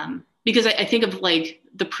 Because I think of like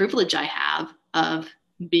the privilege I have of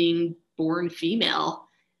being born female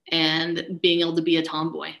and being able to be a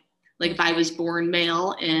tomboy. Like if I was born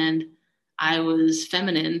male and I was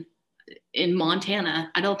feminine in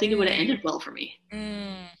Montana, I don't think it would have ended well for me.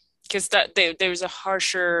 Because there's a much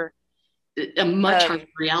harsher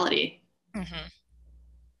reality.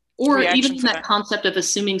 Or even that concept of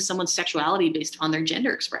assuming someone's sexuality based on their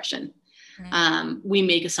gender expression. We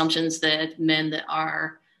make assumptions that men that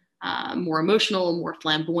are more emotional, more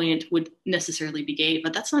flamboyant would necessarily be gay,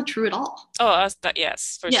 but that's not true at all.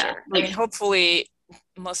 Yes, for sure. Like, I mean, hopefully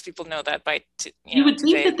most people know that you would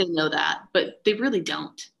think that they know that, but they really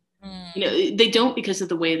don't. They don't because of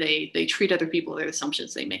the way they treat other people, their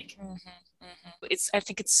assumptions they make. I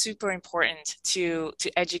think it's super important to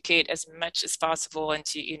educate as much as possible and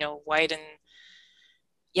to, widen,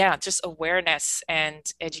 just awareness and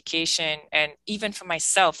education. And even for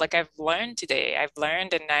myself, like I've learned today,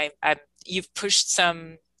 and I'm you've pushed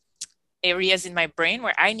some areas in my brain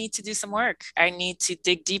where I need to do some work. I need to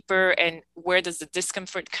dig deeper, and where does the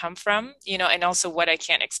discomfort come from, and also what I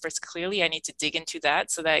can't express clearly. I need to dig into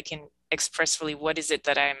that so that I can express really what is it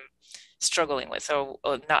that I'm struggling with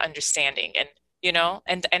or not understanding. And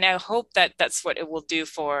and I hope that that's what it will do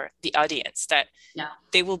for the audience, that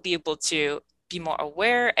they will be able to be more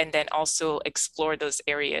aware and then also explore those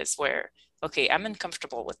areas where, okay, I'm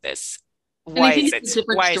uncomfortable with this. Why is it?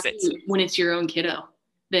 Why is it? When it's your own kiddo,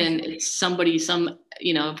 then it's somebody,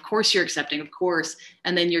 of course you're accepting, of course.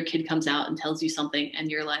 And then your kid comes out and tells you something and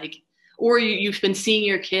you're like, or you've been seeing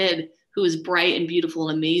your kid who is bright and beautiful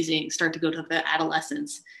and amazing start to go to the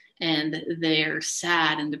adolescence, and they're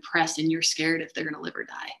sad and depressed, and you're scared if they're going to live or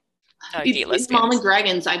die. In Mom and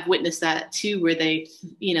Dragons, I've witnessed that too, where they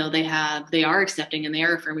are accepting and they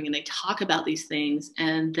are affirming and they talk about these things,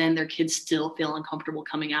 and then their kids still feel uncomfortable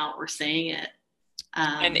coming out or saying it.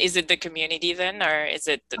 And is it the community then, or is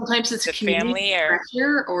it sometimes it's the family or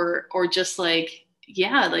pressure, or just like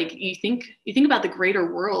you think about the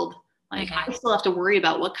greater world. Like I still have to worry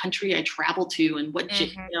about what country I travel to and what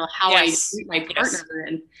how I treat my partner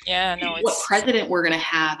and what president we're gonna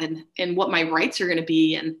have and what my rights are gonna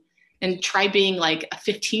be, and try being like a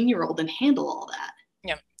 15-year-old and handle all that.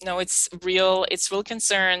 Yeah, no, it's real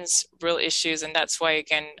concerns, real issues. And that's why,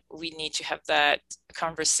 again, we need to have that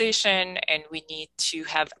conversation, and we need to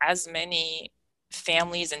have as many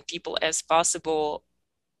families and people as possible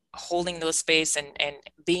holding those space and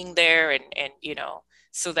being there and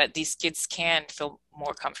so that these kids can feel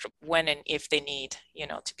more comfortable when and if they need,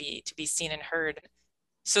 to be seen and heard.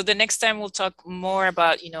 So the next time we'll talk more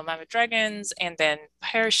about, Mama Dragons and then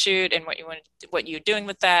Parachute and what you're doing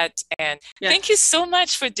with that. And thank you so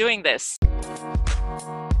much for doing this.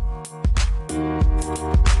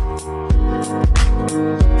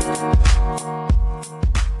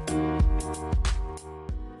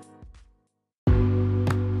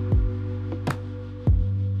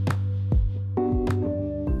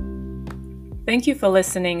 Thank you for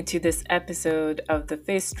listening to this episode of the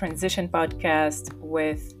Face Transition Podcast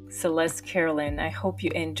with Celeste Carolin. I hope you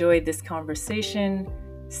enjoyed this conversation.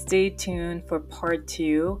 Stay tuned for part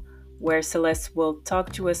 2, where Celeste will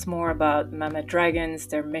talk to us more about Mama Dragons,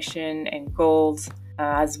 their mission and goals,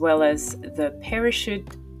 as well as the Parachute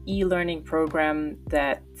e-learning program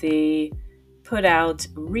that they put out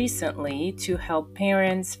recently to help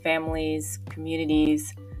parents, families,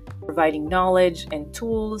 communities, providing knowledge and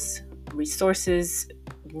tools, resources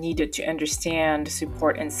needed to understand,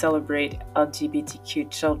 support, and celebrate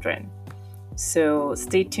LGBTQ children. So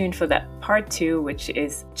stay tuned for that part 2, which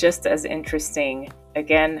is just as interesting.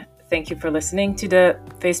 Again, thank you for listening to the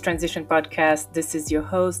Face Transition Podcast. This is your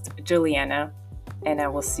host, Juliana, and I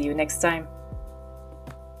will see you next time.